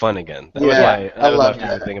have fun again. That was my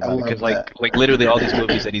favorite thing about it. Because like literally all these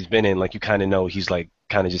movies that he's been in, like you kind of know he's like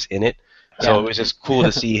kind of just in it. So it was just cool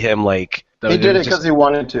to see him like. He did it because he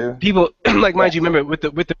wanted to. People like, mind you, remember with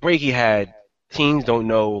the break he had, teens don't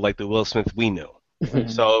know like the Will Smith we know.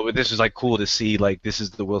 So this is like cool to see, like this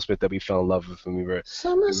is the Will Smith that we fell in love with when we were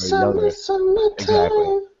younger. Summertime.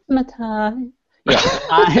 Summertime.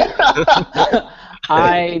 Yeah,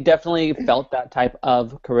 I definitely felt that type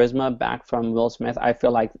of charisma back from Will Smith. I feel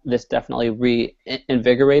like this definitely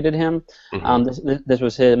reinvigorated him. This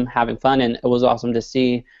was him having fun, and it was awesome to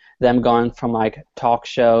see them going from like talk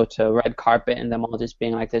show to red carpet, and them all just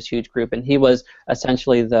being like this huge group. And he was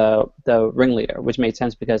essentially the ringleader, which made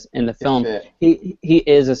sense because in the film he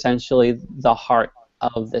is essentially the heart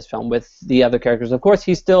of this film. With the other characters, of course,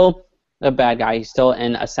 he's still a bad guy, he's still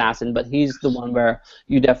an assassin, but he's the one where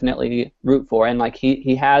you definitely root for, and like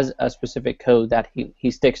he has a specific code that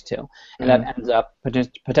he sticks to, and that ends up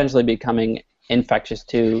potentially becoming infectious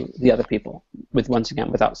to the other people, once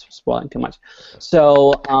again without spoiling too much.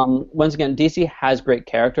 So once again, DC has great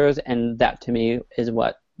characters, and that to me is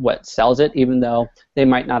what sells it, even though they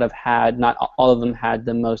might not all of them had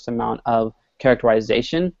the most amount of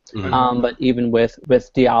characterization, but even with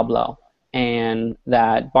Diablo and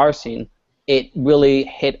that bar scene, it really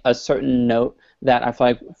hit a certain note that I feel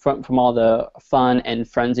like from all the fun and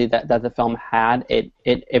frenzy that the film had, it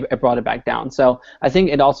brought it back down. So I think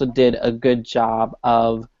it also did a good job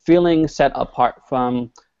of feeling set apart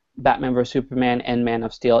from Batman vs. Superman and Man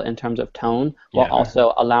of Steel in terms of tone, while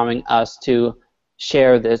also allowing us to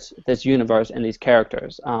share this universe and these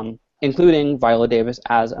characters, including Viola Davis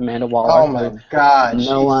as Amanda Waller. Oh my God!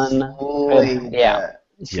 No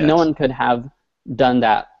one could have done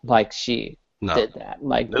that like she did that.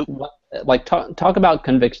 Like, talk about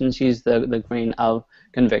conviction. She's the queen of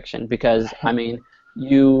conviction, because I mean,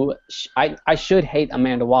 I should hate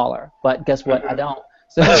Amanda Waller, but guess what? I don't.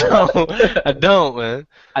 So, I don't, man.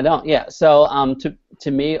 I don't. Yeah. So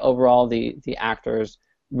to me, overall, the actors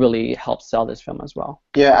really helped sell this film as well.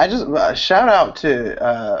 Yeah, I just shout out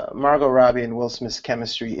to Margot Robbie and Will Smith's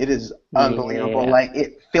chemistry. It is unbelievable. Like,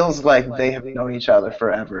 it feels like they have known each other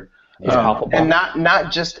forever. And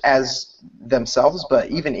not just as themselves, but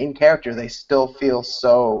even in character, they still feel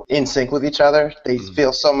so in sync with each other. They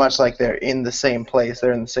feel so much like they're in the same place,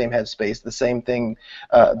 they're in the same headspace, the same thing.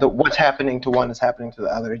 What's happening to one is happening to the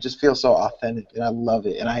other. It just feels so authentic, and I love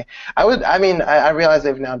it. And I realize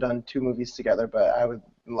they've now done 2 movies together, but I would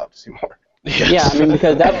love to see more. Yes. Yeah, I mean,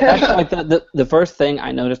 because that's like the first thing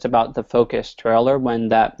I noticed about the Focus trailer when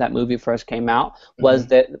that movie first came out was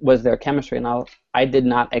their chemistry, and I did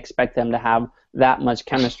not expect them to have that much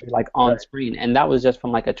chemistry like on screen, and that was just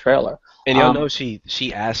from like a trailer. And y'all know she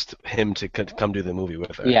asked him to come do the movie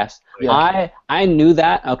with her. Yes, I knew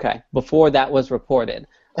that. Okay, before that was reported.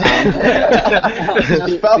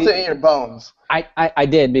 Just felt it in your bones. I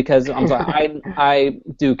did, because I'm sorry, I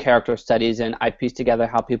do character studies, and I piece together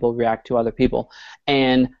how people react to other people,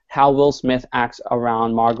 and how Will Smith acts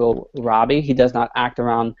around Margot Robbie. He does not act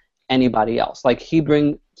around anybody else. Like, she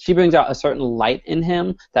brings out a certain light in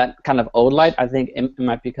him, that kind of old light. I think it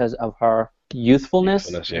might be because of her youthfulness.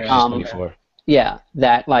 Yeah, she's 24. Yeah,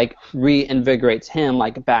 that like reinvigorates him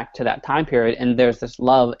like back to that time period, and there's this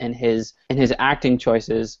love in his acting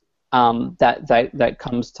choices that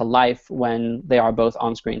comes to life when they are both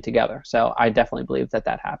on screen together. So I definitely believe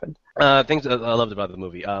that happened. Things I loved about the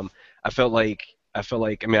movie. I mean,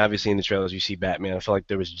 obviously in the trailers you see Batman. I felt like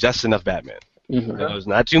there was just enough Batman. Mm-hmm. It was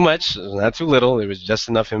not too much. It was not too little. There was just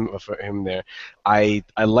enough for him there. I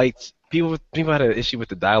liked people had an issue with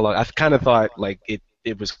the dialogue. I kind of thought like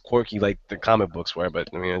it was quirky like the comic books were, but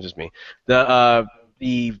I mean it's just me.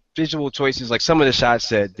 The visual choices, like some of the shots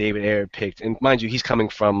that David Ayer picked, and mind you, he's coming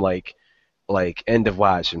from like End of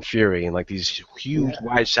Watch and Fury and like these huge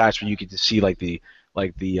wide shots where you get to see the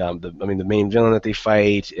main villain that they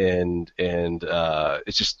fight, and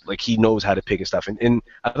it's just like he knows how to pick his stuff, and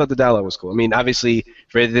I thought the dialogue was cool. I mean, obviously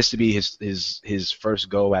for this to be his first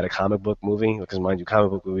go at a comic book movie, because mind you, comic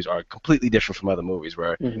book movies are completely different from other movies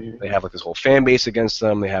where they have like this whole fan base against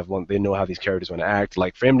them. They know how these characters want to act.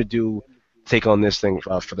 Like for him to take on this thing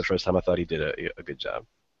for the first time, I thought he did a good job.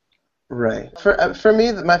 Right. For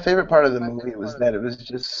me, my favorite part of the movie was that it was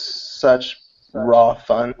just such raw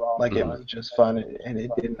fun. Like it was just fun, and it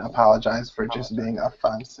didn't apologize for just being a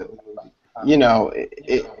fun, silly movie. You know,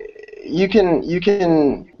 you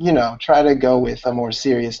can try to go with a more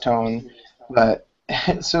serious tone, but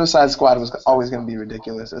Suicide Squad was always going to be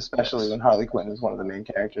ridiculous, especially when Harley Quinn is one of the main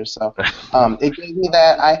characters. So it gave me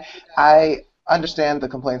that. I understand the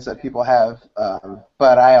complaints that people have,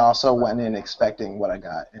 but I also went in expecting what I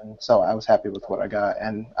got, and so I was happy with what I got,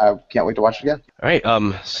 and I can't wait to watch it again. All right,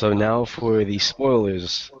 so now for the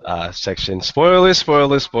spoilers section. Spoilers.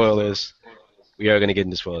 We are going to get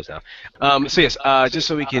into spoilers now. So yes, just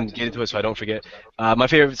so we can get into it so I don't forget, my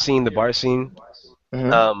favorite scene, the bar scene.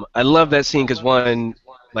 Mm-hmm. I love that scene because one,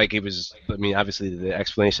 like it was, I mean, obviously the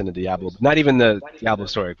explanation of Diablo, but not even the Diablo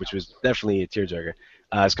story, which was definitely a tearjerker.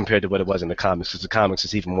 As compared to what it was in the comics, because the comics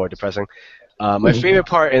is even more depressing. My favorite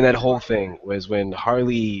part in that whole thing was when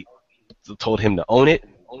Harley told him to own it,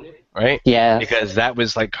 right? Yeah. Because that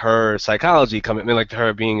was like her psychology coming, I mean, like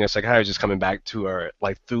her being a psychiatrist coming back to her,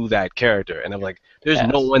 like through that character. And I'm like, there's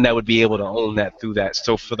no one that would be able to own that through that.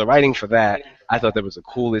 So for the writing for that, I thought that was the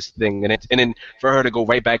coolest thing. And then for her to go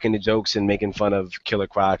right back into jokes and making fun of Killer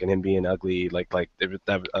Croc and him being ugly, that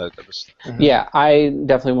was. Yeah, I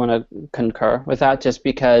definitely want to concur with that, just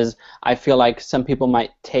because I feel like some people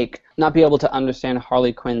might not be able to understand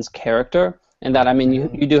Harley Quinn's character, and that, I mean,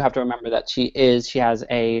 you do have to remember that she has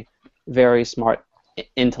a very smart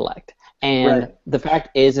intellect, and the fact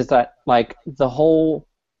is that like the whole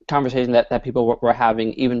conversation that people were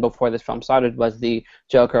having even before this film started was the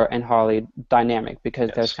Joker and Harley dynamic,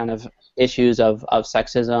 because there's kind of issues of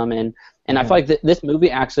sexism, and I feel like this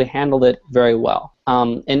movie actually handled it very well.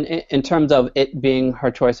 In terms of it being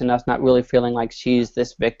her choice and us not really feeling like she's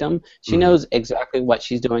this victim, she knows exactly what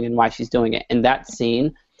she's doing and why she's doing it, and that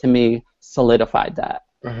scene to me solidified that.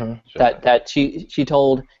 That she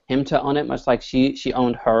told him to own it, much like she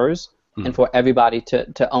owned hers. And for everybody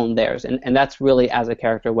to own theirs. And that's really, as a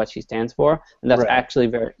character, what she stands for. And that's actually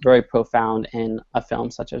very, very profound in a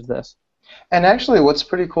film such as this. And actually, what's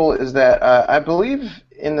pretty cool is that I believe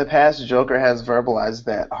in the past, Joker has verbalized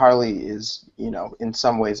that Harley is, in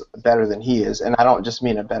some ways better than he is. And I don't just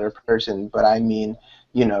mean a better person, but I mean,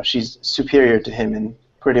 she's superior to him in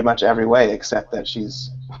pretty much every way, except that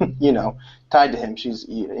she's, tied to him. She's,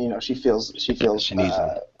 she feels she needs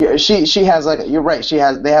him. She has like, you're right. They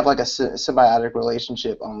have like a symbiotic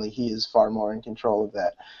relationship. Only he is far more in control of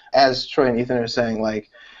that. As Troy and Ethan are saying, like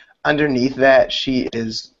underneath that, she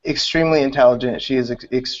is extremely intelligent.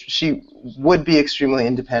 She would be extremely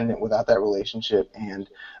independent without that relationship, and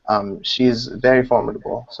she's very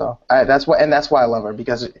formidable. So that's why I love her,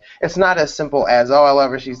 because it's not as simple as, oh, I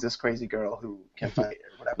love her, she's this crazy girl who can fight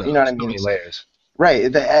or whatever. You know what I mean? Layers.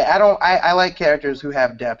 Right. I like characters who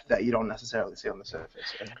have depth that you don't necessarily see on the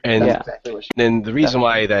surface. And exactly then the reason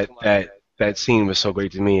why that scene was so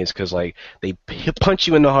great to me is because like they punch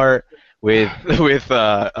you in the heart with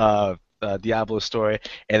Diablo's story,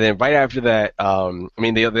 and then right after that,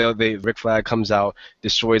 Rick Flag comes out,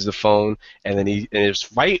 destroys the phone, and then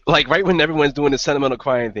it's right when everyone's doing the sentimental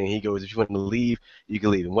crying thing, he goes, "If you want to leave, you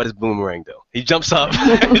can leave." And what does Boomerang do? He jumps up.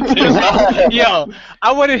 Yo,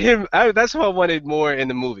 I wanted him. That's what I wanted more in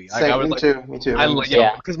the movie. Me too.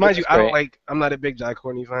 Because mind you, I'm not a big Jai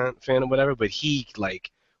Courtney fan or whatever, but he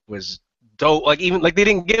was dope. Like even they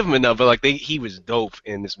didn't give him enough, but he was dope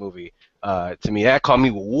in this movie. To me, that caught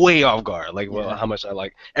me way off guard. How much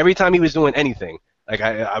I every time he was doing anything.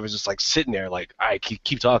 I was just sitting there I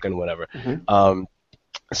keep talking, whatever.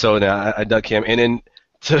 So now I dug him, and then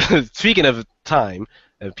speaking of time,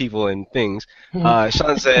 people and things.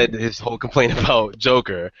 Sean said his whole complaint about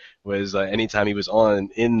Joker was anytime he was on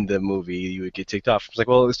in the movie, you would get ticked off. It's like,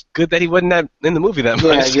 well, it's good that he wasn't in the movie that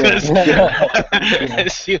much.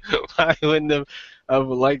 You probably wouldn't have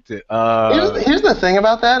liked it. Here's the thing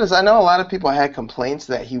about that is I know a lot of people had complaints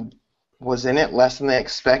that he was in it less than they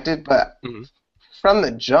expected, but from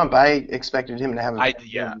the jump, I expected him to have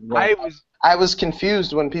I was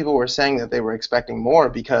confused when people were saying that they were expecting more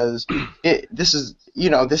because this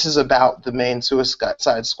is about the main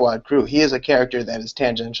Suicide Squad crew. He is a character that is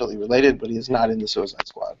tangentially related, but he is not in the Suicide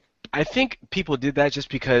Squad. I think people did that just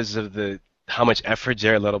because of how much effort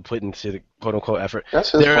Jared Leto put into the quote-unquote effort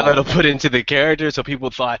Jared Leto put into the character, so people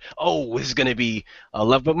thought, oh, this is going to be a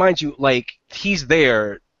love. But mind you, like, he's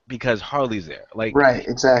there because Harley's there. Like, right,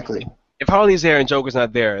 exactly. If Harley's there and Joker's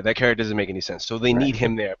not there, that character doesn't make any sense. So they need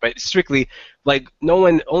him there. But strictly, like,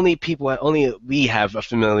 only we have a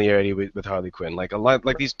familiarity with Harley Quinn. Like,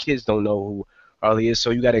 these kids don't know who Harley is,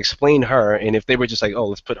 so you got to explain her. And if they were just like, oh,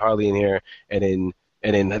 let's put Harley in here, and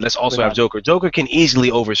then let's also have Joker. Joker can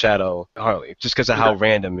easily overshadow Harley just because of how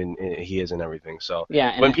random he is and everything. So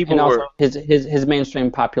when people also his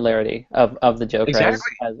mainstream popularity of the Joker.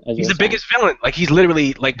 Exactly. As he's the biggest villain. Like, he's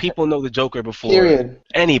literally, like, people know the Joker before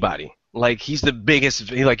anybody. Like, he's the biggest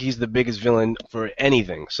villain for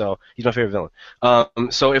anything. So he's my favorite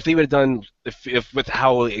villain. So if they would have done, if with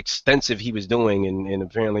how extensive he was doing and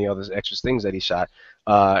apparently all those extra things that he shot,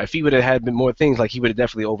 if he would have had more things, like, he would have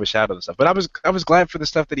definitely overshadowed the stuff. But I was glad for the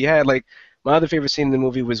stuff that he had. Like, my other favorite scene in the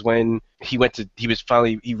movie was when he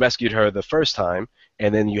rescued her the first time,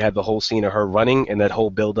 and then you had the whole scene of her running and that whole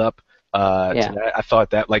build up. To that. I thought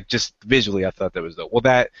that, like, just visually, I thought that was dope. Well,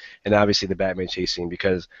 that, and obviously the Batman chase scene,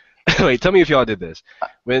 because wait, tell me if y'all did this.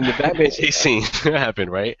 When the Batman chase scene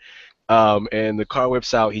happened, right? And the car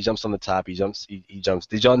whips out, he jumps on the top, he jumps.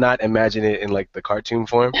 Did y'all not imagine it in, like, the cartoon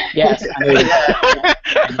form? Yes.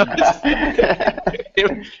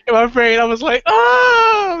 In my brain, I was like,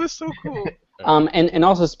 oh, it was so cool. And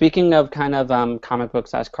also, speaking of kind of comic book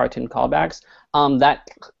 / cartoon callbacks, that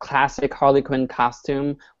classic Harley Quinn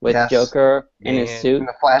costume with Joker in his suit. In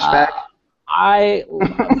the flashback. I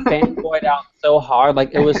fanboyed out so hard.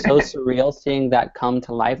 Like, it was so surreal seeing that come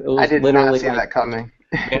to life. It was I did literally not see that coming.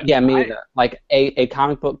 Yeah, me either. Like, a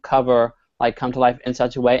comic book cover, like, come to life in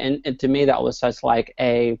such a way. And to me, that was such, like,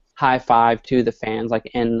 a high five to the fans,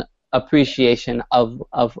 like, in appreciation of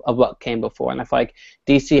what came before. And I feel like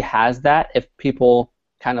DC has that if people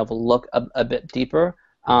kind of look a bit deeper.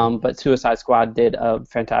 But Suicide Squad did a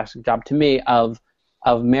fantastic job, to me, of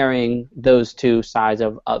marrying those two sides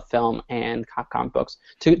of film and comic books.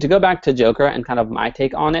 To go back to Joker and kind of my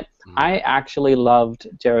take on it, I actually loved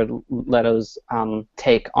Jared Leto's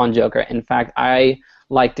take on Joker. In fact, I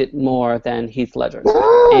liked it more than Heath Ledger's.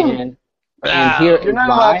 And here, you're not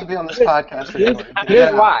allowed to be on this podcast.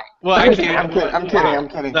 Here's why. Well, I'm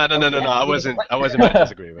kidding. No. I wasn't about to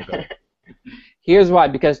disagree with that. Here's why.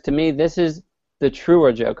 Because to me, this is the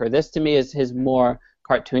truer Joker. This to me is his more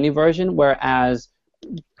cartoony version, whereas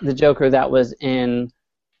the Joker that was in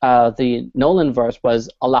the Nolan verse was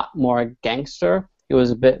a lot more gangster. It was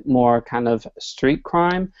a bit more kind of street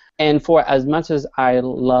crime. And for as much as I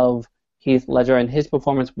love Heath Ledger and his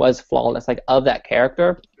performance was flawless, like, of that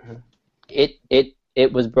character,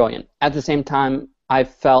 it was brilliant. At the same time, I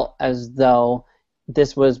felt as though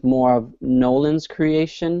this was more of Nolan's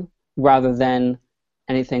creation rather than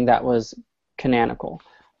anything that was canonical.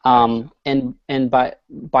 And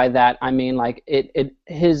by that I mean, like,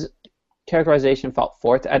 his characterization felt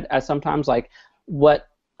forced at sometimes. Like, what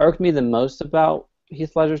irked me the most about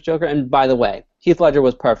Heath Ledger's Joker, and by the way, Heath Ledger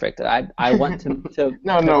was perfect. I want to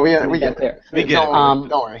we get there. We get it. Don't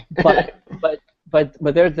worry.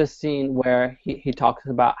 but there's this scene where he talks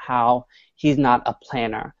about how he's not a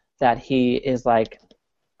planner, that he is like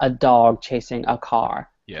a dog chasing a car.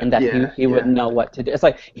 And that he wouldn't know what to do. It's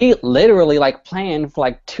like he literally, like, planned for,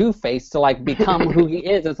 like, Two-Face to, like, become who he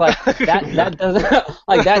is. It's like that doesn't,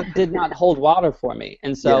 like, that did not hold water for me.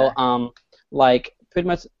 And so like, pretty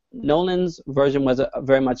much Nolan's version was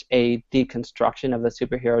very much a deconstruction of the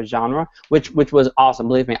superhero genre, which was awesome.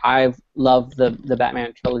 Believe me, I've loved the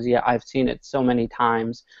Batman trilogy. I've seen it so many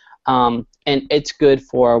times, and it's good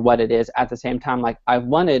for what it is. At the same time, like, I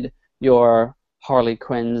wanted your Harley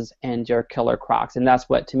Quinns and your Killer Crocs, and that's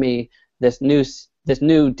what, to me, this new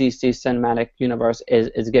DC cinematic universe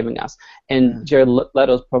is giving us. And Jared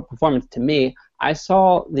Leto's performance, to me, I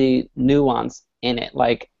saw the nuance in it.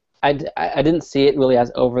 Like, I didn't see it really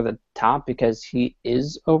as over the top because he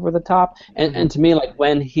is over the top, and to me, like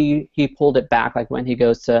when he pulled it back, like when he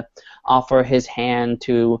goes to offer his hand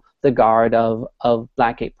to the guard of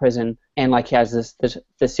Blackgate Prison, and like he has this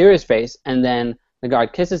serious face, and then the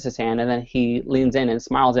guard kisses his hand, and then he leans in and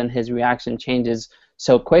smiles, and his reaction changes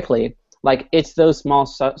so quickly. Like, it's those small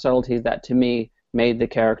subtleties that, to me, made the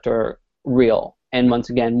character real, and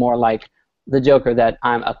once again, more like the Joker that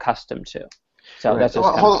I'm accustomed to. So that's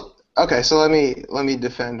just okay, so let me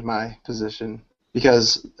defend my position,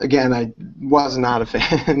 because, again, I was not a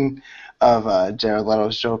fan of Jared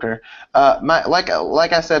Leto's Joker.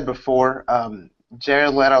 Like I said before,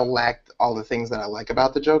 Jared Leto lacked all the things that I like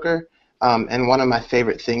about the Joker. And one of my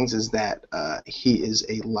favorite things is that he is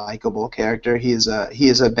a likable character. He is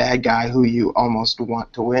a bad guy who you almost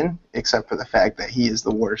want to win, except for the fact that he is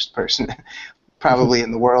the worst person probably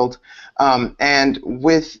in the world. And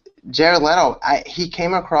with Jared Leto, he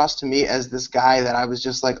came across to me as this guy that I was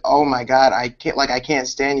just like, oh my god, I can't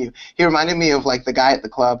stand you. He reminded me of like the guy at the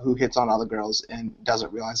club who hits on all the girls and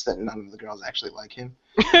doesn't realize that none of the girls actually like him.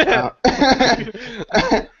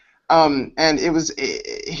 And it was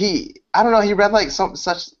I don't know, he read like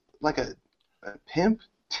such like a pimp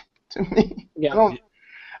to me. Yeah.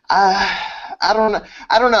 I don't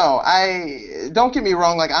know. Don't get me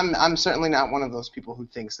wrong. Like I'm certainly not one of those people who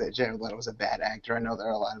thinks that Jared Leto is a bad actor. I know there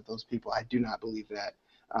are a lot of those people. I do not believe that.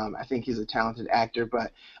 I think he's a talented actor,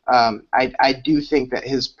 but I do think that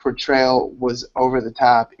his portrayal was over the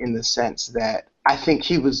top in the sense that I think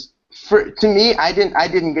he was. To me, I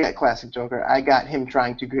didn't get classic Joker. I got him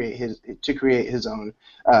trying to create his own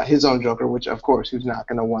Joker, which of course who's not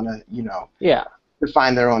going to want to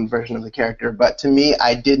define their own version of the character. But to me,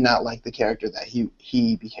 I did not like the character that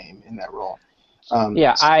he became in that role.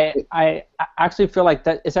 I actually feel like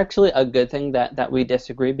that it's actually a good thing that we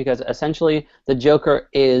disagree, because essentially the Joker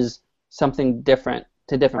is something different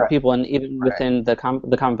to different people, and even within the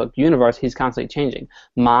comic book universe, he's constantly changing.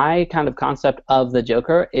 My kind of concept of the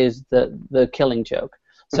Joker is the killing joke.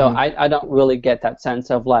 So I don't really get that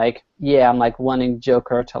sense of like, I'm like wanting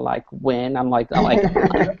Joker to like win. I'm like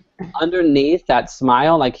underneath that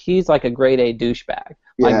smile, like he's like a grade A douchebag.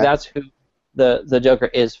 Like that's who the Joker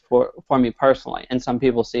is for me personally. And some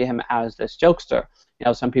people see him as this jokester.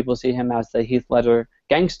 Some people see him as the Heath Ledger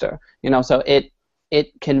gangster. So it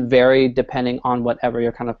can vary depending on whatever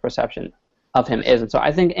your kind of perception of him is. And so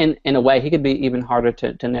I think in a way he could be even harder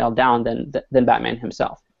to nail down than Batman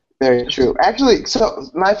himself. Very true. Actually, so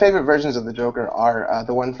my favorite versions of the Joker are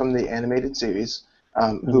the one from the animated series,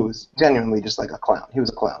 who was genuinely just like a clown. He was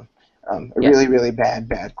a clown. Really, really bad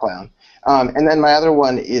clown. And then my other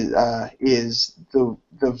one is the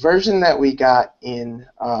version that we got in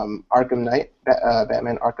Arkham Knight,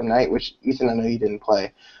 Batman Arkham Knight, which Ethan, I know you didn't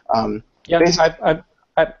play. I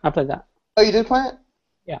played that. Oh, you did play it?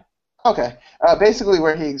 Yeah. Okay. Basically,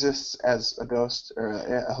 where he exists as a ghost or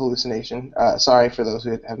a hallucination. Sorry for those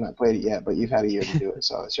who have not played it yet, but you've had a year to do it,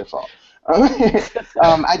 so it's your fault.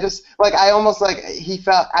 I just I almost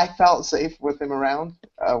I felt safe with him around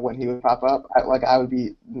when he would pop up. I would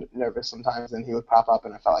be nervous sometimes, and he would pop up,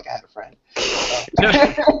 and I felt like I had a friend.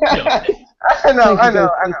 I know.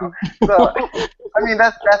 So I mean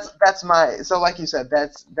that's my, so like you said,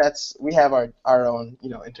 that's we have our own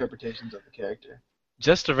interpretations of the character.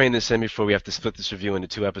 Just to rein this in before we have to split this review into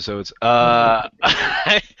 2 episodes, one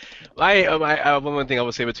thing I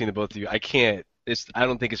will say between the both of you, I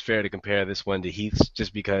don't think it's fair to compare this one to Heath's,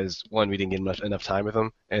 just because one, we didn't get enough time with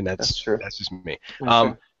him, and that's true. That's just me.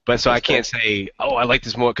 But so I can't say, I like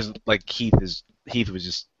this more, because like Heath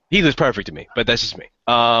was perfect to me, but that's just me.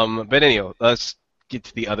 But anyhow, let's get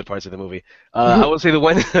to the other parts of the movie. I will say the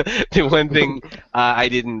one thing I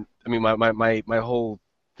didn't. I mean, my whole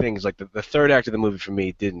thing is like the third act of the movie for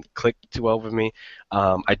me didn't click too well with me.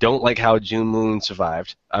 I don't like how June Moon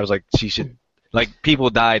survived. I was like, she should. Like, people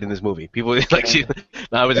died in this movie. People I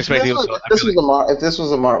was expecting. If this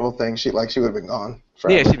was a Marvel thing, she would have been gone.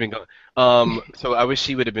 Forever. Yeah, she'd been gone. So I wish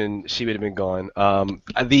she would have been gone.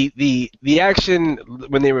 The action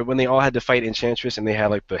when they all had to fight Enchantress and they had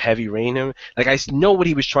like the heavy rain, like I know what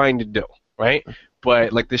he was trying to do, right?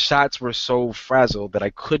 But like the shots were so frazzled that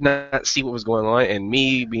I could not see what was going on, and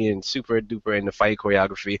me being super duper into fight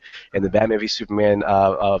choreography and the Batman v Superman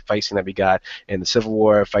fight scene that we got, and the Civil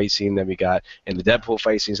War fight scene that we got, and the Deadpool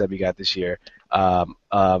fight scenes that we got this year, I'm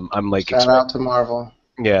like shout out to Marvel.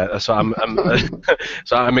 Yeah, so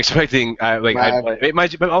I'm expecting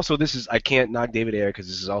but also I can't knock David Ayer because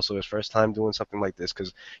this is also his first time doing something like this,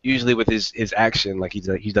 because usually with his action, like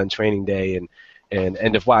he's done Training Day and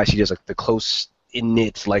End of Watch, he does like the close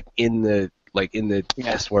knit, like in the like in the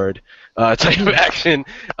S word type of action,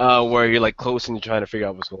 where you're like close and you're trying to figure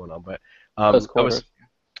out what's going on. But I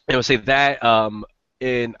would say that,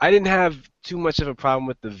 and I didn't have too much of a problem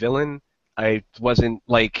with the villain. I wasn't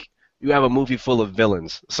like, you have a movie full of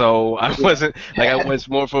villains, so I wasn't like, I was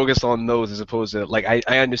more focused on those as opposed to like,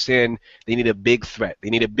 I understand they need a big threat. They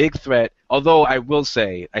need a big threat. Although I will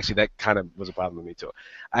say, actually, that kind of was a problem with me too.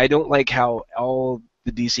 I don't like how all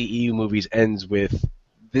the DCEU movies ends with,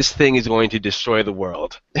 this thing is going to destroy the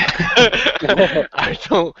world. I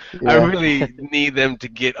don't. Yeah. I really need them to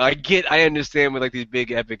get. I understand with like these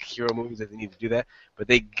big epic hero movies that they need to do that, but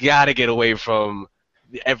they gotta get away from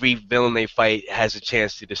every villain they fight has a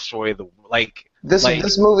chance to destroy the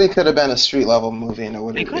This movie could have been a street level movie, and it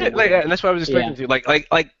would. They could have, and that's what I was expecting to. Like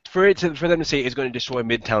for them to say it's going to destroy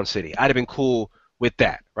Midtown City, I'd have been cool with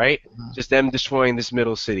that, right? Mm-hmm. Just them destroying this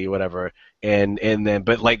middle city, or whatever, and then,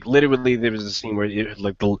 but like literally, there was a scene where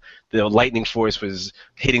like the lightning force was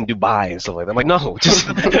hitting Dubai and stuff like that. I'm like, no,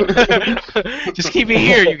 just keep it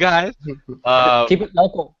here, you guys. Keep it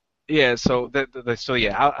local. Yeah, so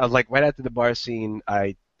I like right after the bar scene,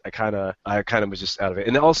 I kind of was just out of it,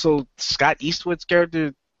 and also Scott Eastwood's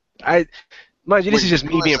character, mind you, this is just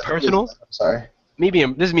me being personal. Sorry,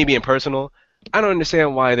 this is me being personal. I don't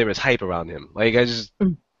understand why there was hype around him. Like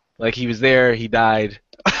like he was there, he died.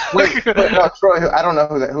 wait, no, Troy, I don't know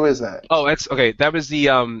who is that? Oh, that's okay. That was the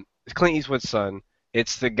Clint Eastwood's son.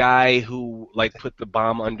 It's the guy who like put the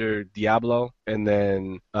bomb under Diablo, and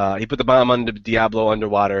then he put the bomb under Diablo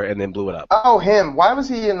underwater, and then blew it up. Oh, him. Why was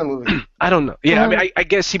he in the movie? I don't know. Yeah, I mean, I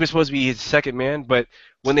guess he was supposed to be his second man, but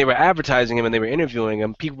when they were advertising him and they were interviewing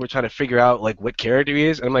him, people were trying to figure out like what character he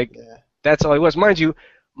is, and I'm like, that's all he was. Mind you,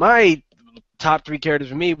 my top 3 characters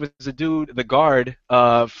for me was the dude, the guard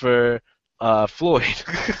for Floyd.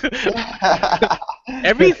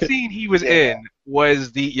 Every scene he was in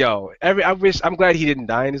was I'm glad he didn't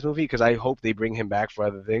die in this movie, because I hope they bring him back for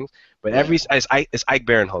other things. But it's Ike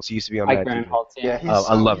Barinholtz. He used to be on Ike Barinholtz.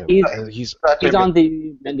 I love him. He's on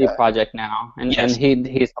the Mindy Project now, and he's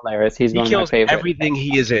hilarious. He's one of my favorites. Everything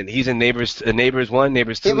he is in. He's in Neighbors 1,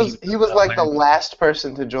 Neighbors 2. He was like the last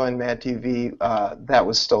person to join Mad TV that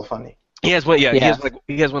was still funny. He has one. Yeah,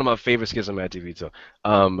 he has one of my favorite skits on Mad TV too.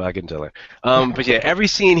 I can tell her. But yeah, every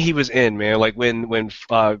scene he was in, man. Like when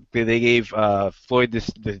they gave Floyd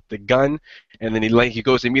the gun, and then he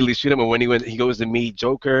goes to immediately shoot him, or when he goes to meet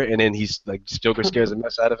Joker, and then he's like, Joker scares the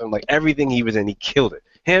mess out of him. Like everything he was in, he killed it.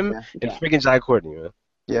 Him and freaking Jai Courtney, man.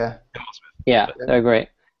 Yeah, they're great.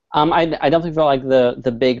 I definitely feel like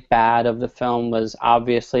the big bad of the film was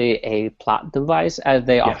obviously a plot device, as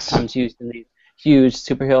they oftentimes use in these huge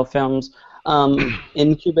superhero films.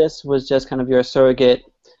 Incubus was just kind of your surrogate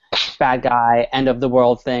bad guy, end of the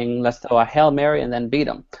world thing. Let's throw a Hail Mary and then beat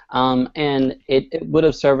him. And it would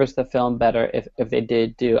have serviced the film better if they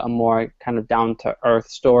did do a more kind of down to earth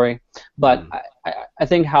story. But I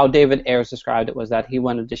think how David Ayers described it was that he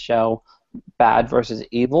wanted to show bad versus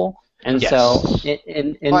evil, and so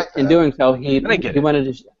in doing so, he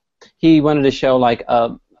wanted to show like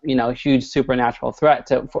a huge supernatural threat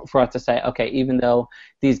for us to say, okay, even though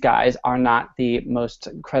these guys are not the most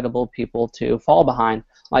credible people to fall behind,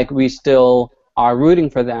 like we still are rooting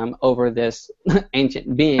for them over this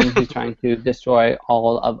ancient being who's trying to destroy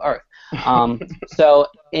all of Earth. So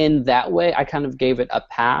in that way, I kind of gave it a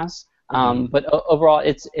pass. But overall,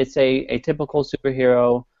 it's a typical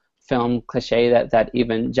superhero film cliche that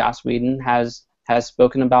even Joss Whedon has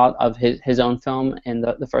spoken about of his own film in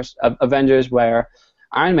the first Avengers, where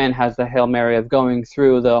Iron Man has the Hail Mary of going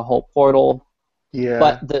through the whole portal. Yeah.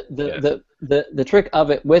 But the trick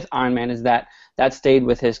of it with Iron Man is that stayed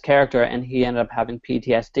with his character, and he ended up having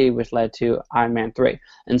PTSD, which led to Iron Man 3.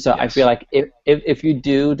 And so I feel like if you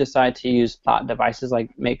do decide to use plot devices, like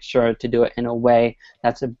make sure to do it in a way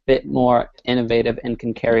that's a bit more innovative and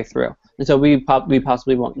can carry through. And so we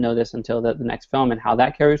possibly won't know this until the next film and how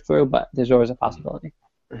that carries through, but there's always a possibility.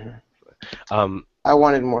 Mm-hmm. I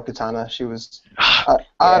wanted more Katana. She was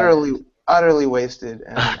utterly wasted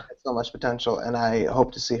and had so much potential, and I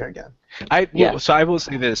hope to see her again. So I will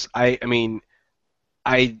say this.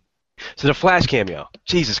 So the Flash cameo.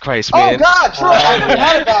 Jesus Christ, man. Oh God, Troy, I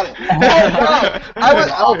forgot about it.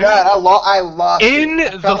 I lost. In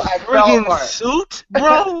the friggin' suit,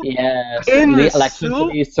 bro. Yes. In the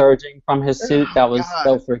electricity suit? Surging from his suit. That was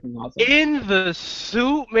so freaking awesome. In the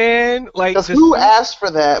suit, man. Like, who asked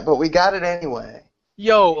for that? But we got it anyway.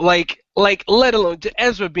 Yo, like, let alone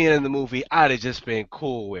Ezra being in the movie, I'd have just been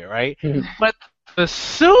cool with, right? But the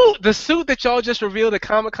suit that y'all just revealed at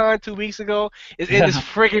Comic-Con 2 weeks ago is in this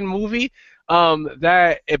friggin' movie.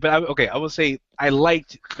 I will say I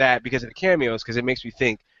liked that because of the cameos, because it makes me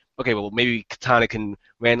think okay, well, maybe Katana can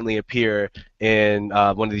randomly appear in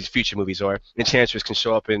one of these future movies, or Enchantress can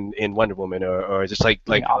show up in Wonder Woman, or just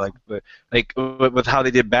Awesome. like with how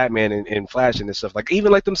they did Batman and Flash and this stuff. Like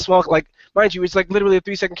even like them small, like mind you, it's like literally a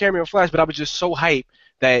 3-second cameo of Flash, but I was just so hyped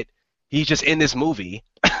that he's just in this movie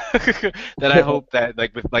that I hope that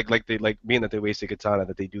like with like they like being that they wasted Katana,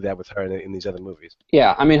 that they do that with her in these other movies.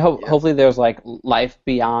 Yeah, I mean, hopefully there's like life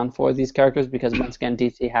beyond for these characters, because once again,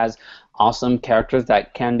 DC has awesome characters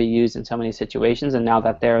that can be used in so many situations, and now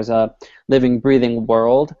that there's a living, breathing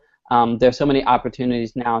world, there's so many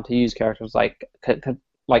opportunities now to use characters like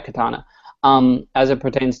Katana. As it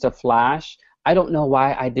pertains to Flash, I don't know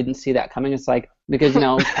why I didn't see that coming. It's like, because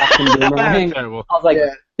Captain Boomerang, I Terrible. was like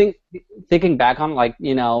thinking back on, like,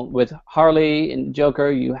 with Harley and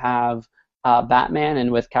Joker, you have Batman,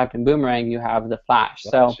 and with Captain Boomerang, you have the Flash.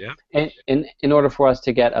 So, yeah. in order for us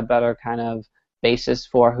to get a better kind of basis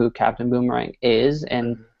for who Captain Boomerang is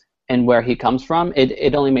and where he comes from,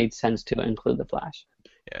 it only made sense to include the Flash.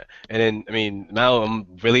 Yeah, and then I mean now I'm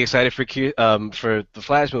really excited for the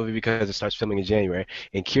Flash movie because it starts filming in January,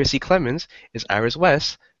 and Kiersey Clemons is Iris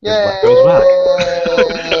West. Yay!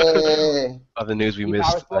 Other news we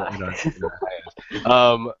missed. But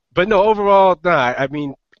no, overall, I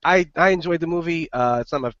mean, I enjoyed the movie.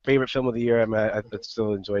 It's not my favorite film of the year. I mean, I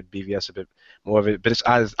still enjoyed BVS a bit more of it, but it's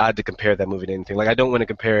odd to compare that movie to anything. Like, I don't want to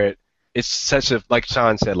compare it. It's such a, like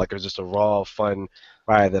Sean said, like it was just a raw, fun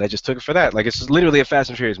ride that I just took it for that. Like, it's literally a Fast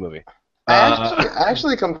and Furious movie. I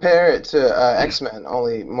actually compare it to X-Men,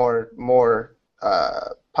 only more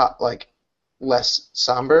less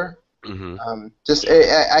somber. Mm-hmm.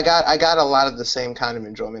 I got a lot of the same kind of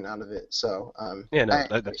enjoyment out of it. So yeah,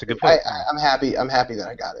 no, that's a good point. I'm happy that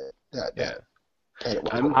I got it.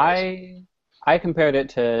 I compared it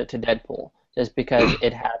to Deadpool just because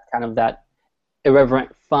it had kind of that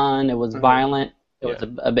irreverent fun. It was violent. It was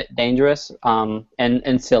a bit dangerous,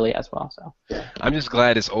 and silly as well. So I'm just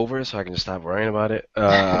glad it's over, so I can just stop worrying about it.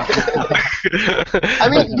 I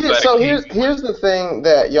mean, so here's the thing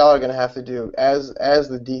that y'all are gonna have to do as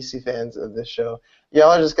the DC fans of this show.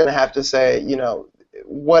 Y'all are just gonna have to say,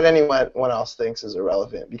 what anyone else thinks is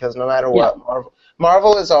irrelevant, because no matter what,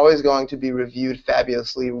 Marvel is always going to be reviewed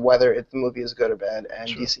fabulously, whether the movie is good or bad, and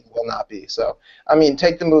DC will not be. So, I mean,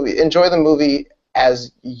 take the movie, enjoy the movie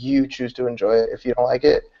as you choose to enjoy it. If you don't like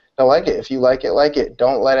it, don't like it. If you like it.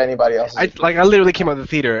 Don't let anybody else. I literally came out of the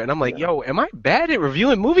theater and I'm like, yo, am I bad at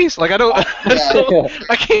reviewing movies? Like, I don't,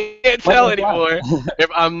 I can't tell anymore if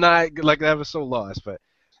I'm not, like, I was so lost. But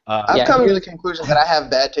I've come to the conclusion that I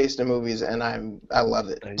have bad taste in movies, and I love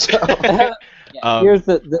it. So. Here's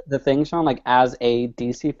the thing, Sean. Like, as a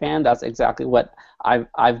DC fan, that's exactly what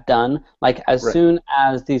I've done. Like, as soon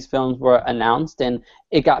as these films were announced and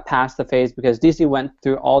it got past the phase, because DC went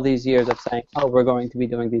through all these years of saying, oh, we're going to be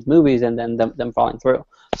doing these movies, and then them falling through.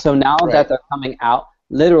 So now that they're coming out,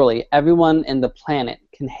 literally everyone in the planet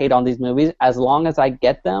can hate on these movies. As long as I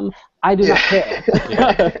get them, I do not care.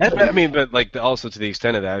 I mean, but like also to the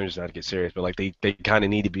extent of that, I'm just not to get serious, but like they kind of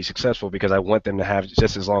need to be successful because I want them to have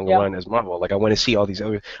just as long a run as Marvel. Like I want to see all these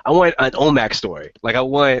other. I want an OMAC story. Like I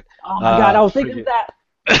want. Oh my God, I was thinking of that.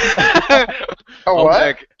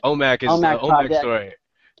 OMAC is the OMAC story.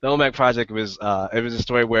 The OMAC project was it was a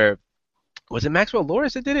story where, was it Maxwell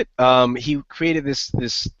Lawrence that did it? He created this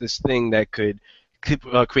thing that could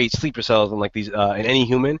create sleeper cells in like these in any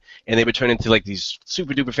human, and they would turn into like these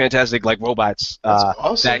super duper fantastic like robots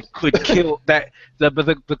that could kill. But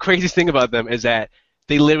the craziest thing about them is that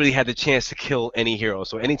they literally had the chance to kill any hero.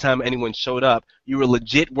 So anytime anyone showed up, you were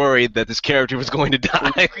legit worried that this character was going to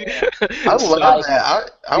die. I love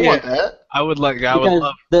that. I want that. I would love.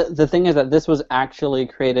 The thing is that this was actually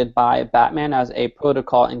created by Batman as a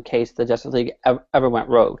protocol in case the Justice League ever went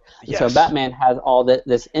rogue. Yes. So Batman has all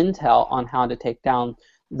this intel on how to take down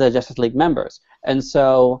the Justice League members, and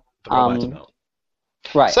so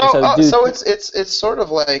right. So it's sort of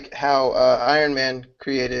like how Iron Man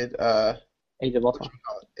created Age of Ultron.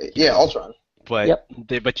 Yeah, Ultron. But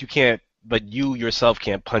but you can't. But you yourself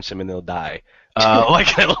can't punch them and they'll die.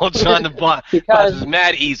 Like Ultron, the boss is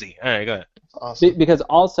mad easy. All right, go ahead. Awesome. Because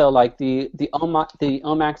also, like the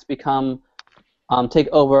OMACs become take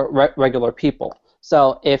over regular people.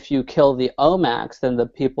 So if you kill the OMACs, then the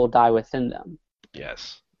people die within them.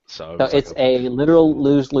 Yes. So it's a literal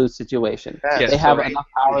lose-lose situation. They have enough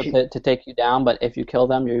power to take you down, but if you kill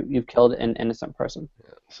them, you've killed an innocent person.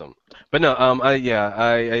 Yeah, but no, I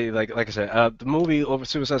like I said, the movie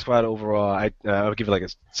Suicide Squad overall, I would give it like a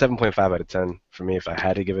 7.5 out of 10 for me if I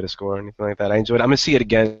had to give it a score or anything like that. I enjoyed it. I'm gonna see it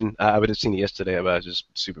again. I would have seen it yesterday, but I was just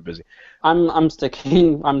super busy. I'm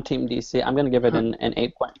Team DC. I'm gonna give it an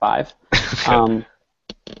 8.5.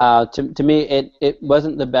 To me, it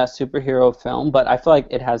wasn't the best superhero film, but I feel like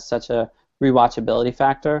it has such a rewatchability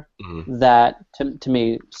factor that to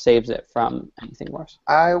me saves it from anything worse.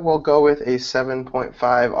 I will go with a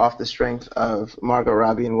 7.5 off the strength of Margot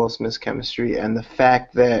Robbie and Will Smith's chemistry and the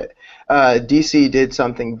fact that DC did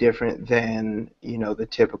something different than the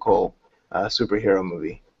typical superhero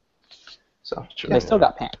movie. So they still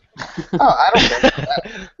got paid. I don't think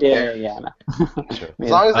that. Yeah, no. Sure. As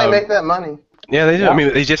long as they make that money. Yeah, they do. Yeah. I mean,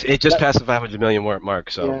 it just passed the 500 million mark,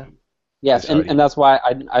 so. Yeah. Yes, and that's why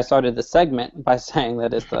I started the segment by saying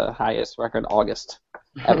that it's the highest record August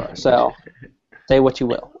ever. So, say what you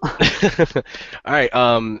will. All right.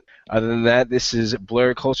 Other than that, this is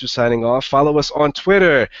Blur Culture signing off. Follow us on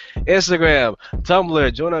Twitter, Instagram,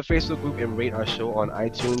 Tumblr. Join our Facebook group and rate our show on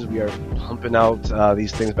iTunes. We are pumping out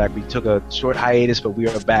these things back. We took a short hiatus, but we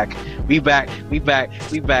are back. We back.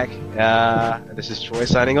 This is Troy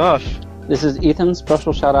signing off. This is Ethan.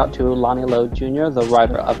 Special shout out to Lonnie Lowe Jr., the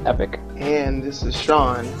writer of Epic. And this is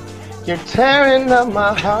Sean. You're tearing up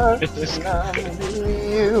my heart, and I'm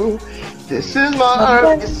really you. This is my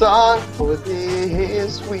early song for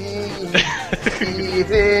this week.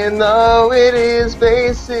 Even though it is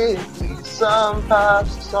basically some pop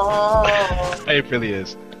song. It really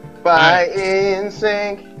is. By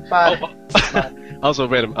NSYNC. Also,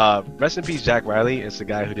 random. Rest in peace, Jack Riley. It's the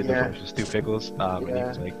guy who did the voice for Stu Pickles. And he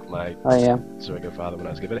was like my surrogate father when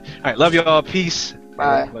I was giving it. All right, love y'all. Peace.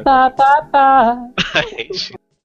 Bye. Bye.